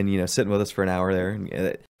and sitting with us for an hour there.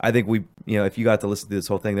 And I think we, if you got to listen to this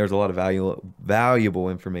whole thing, there's a lot of valuable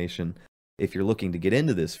information if you're looking to get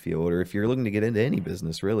into this field or if you're looking to get into any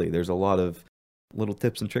business, really. There's a lot of little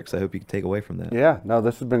tips and tricks I hope you can take away from that. Yeah, no,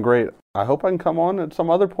 this has been great. I hope I can come on at some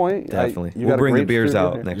other point. Definitely. We'll bring the beers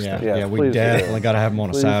out next time. Yeah, we definitely got to have them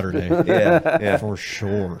on a Saturday. Yeah, for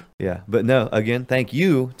sure. Yeah, but no, again, thank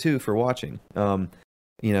you, too, for watching.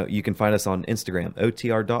 You can find us on Instagram,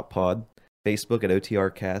 otr.pod, Facebook at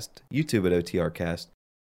OTRcast, YouTube at OTRcast.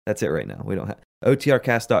 That's it right now. We don't have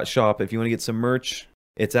OTRcast.shop. If you want to get some merch,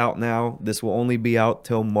 it's out now. This will only be out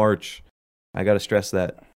till March. I got to stress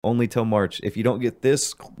that. Only till March. If you don't get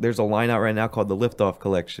this, there's a line out right now called the Liftoff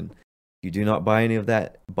Collection. If you do not buy any of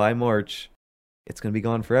that by March, it's going to be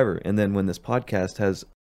gone forever. And then when this podcast has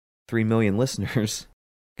 3 million listeners,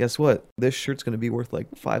 guess what? This shirt's going to be worth like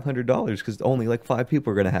 $500 because only like 5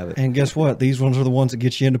 people are going to have it. And guess what? These ones are the ones that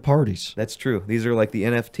get you into parties. That's true. These are like the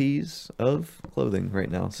NFTs of clothing right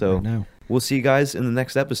now. So we'll see you guys in the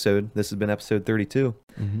next episode. This has been episode 32.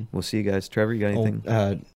 We'll see you guys. Trevor, you got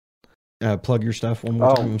anything? Plug your stuff one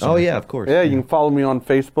more time. Oh, yeah, of course. Yeah, you can follow me on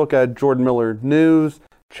Facebook at Jordan Miller News.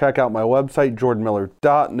 Check out my website,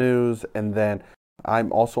 jordanmiller.news. And then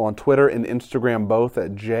I'm also on Twitter and Instagram, both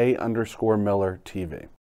at J_MillerTV.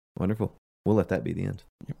 Wonderful. We'll let that be the end.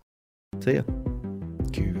 Yep. See ya.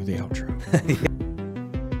 Cue the outro.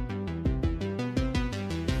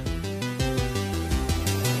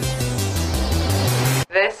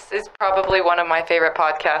 This is probably one of my favorite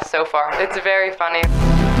podcasts so far. It's very funny.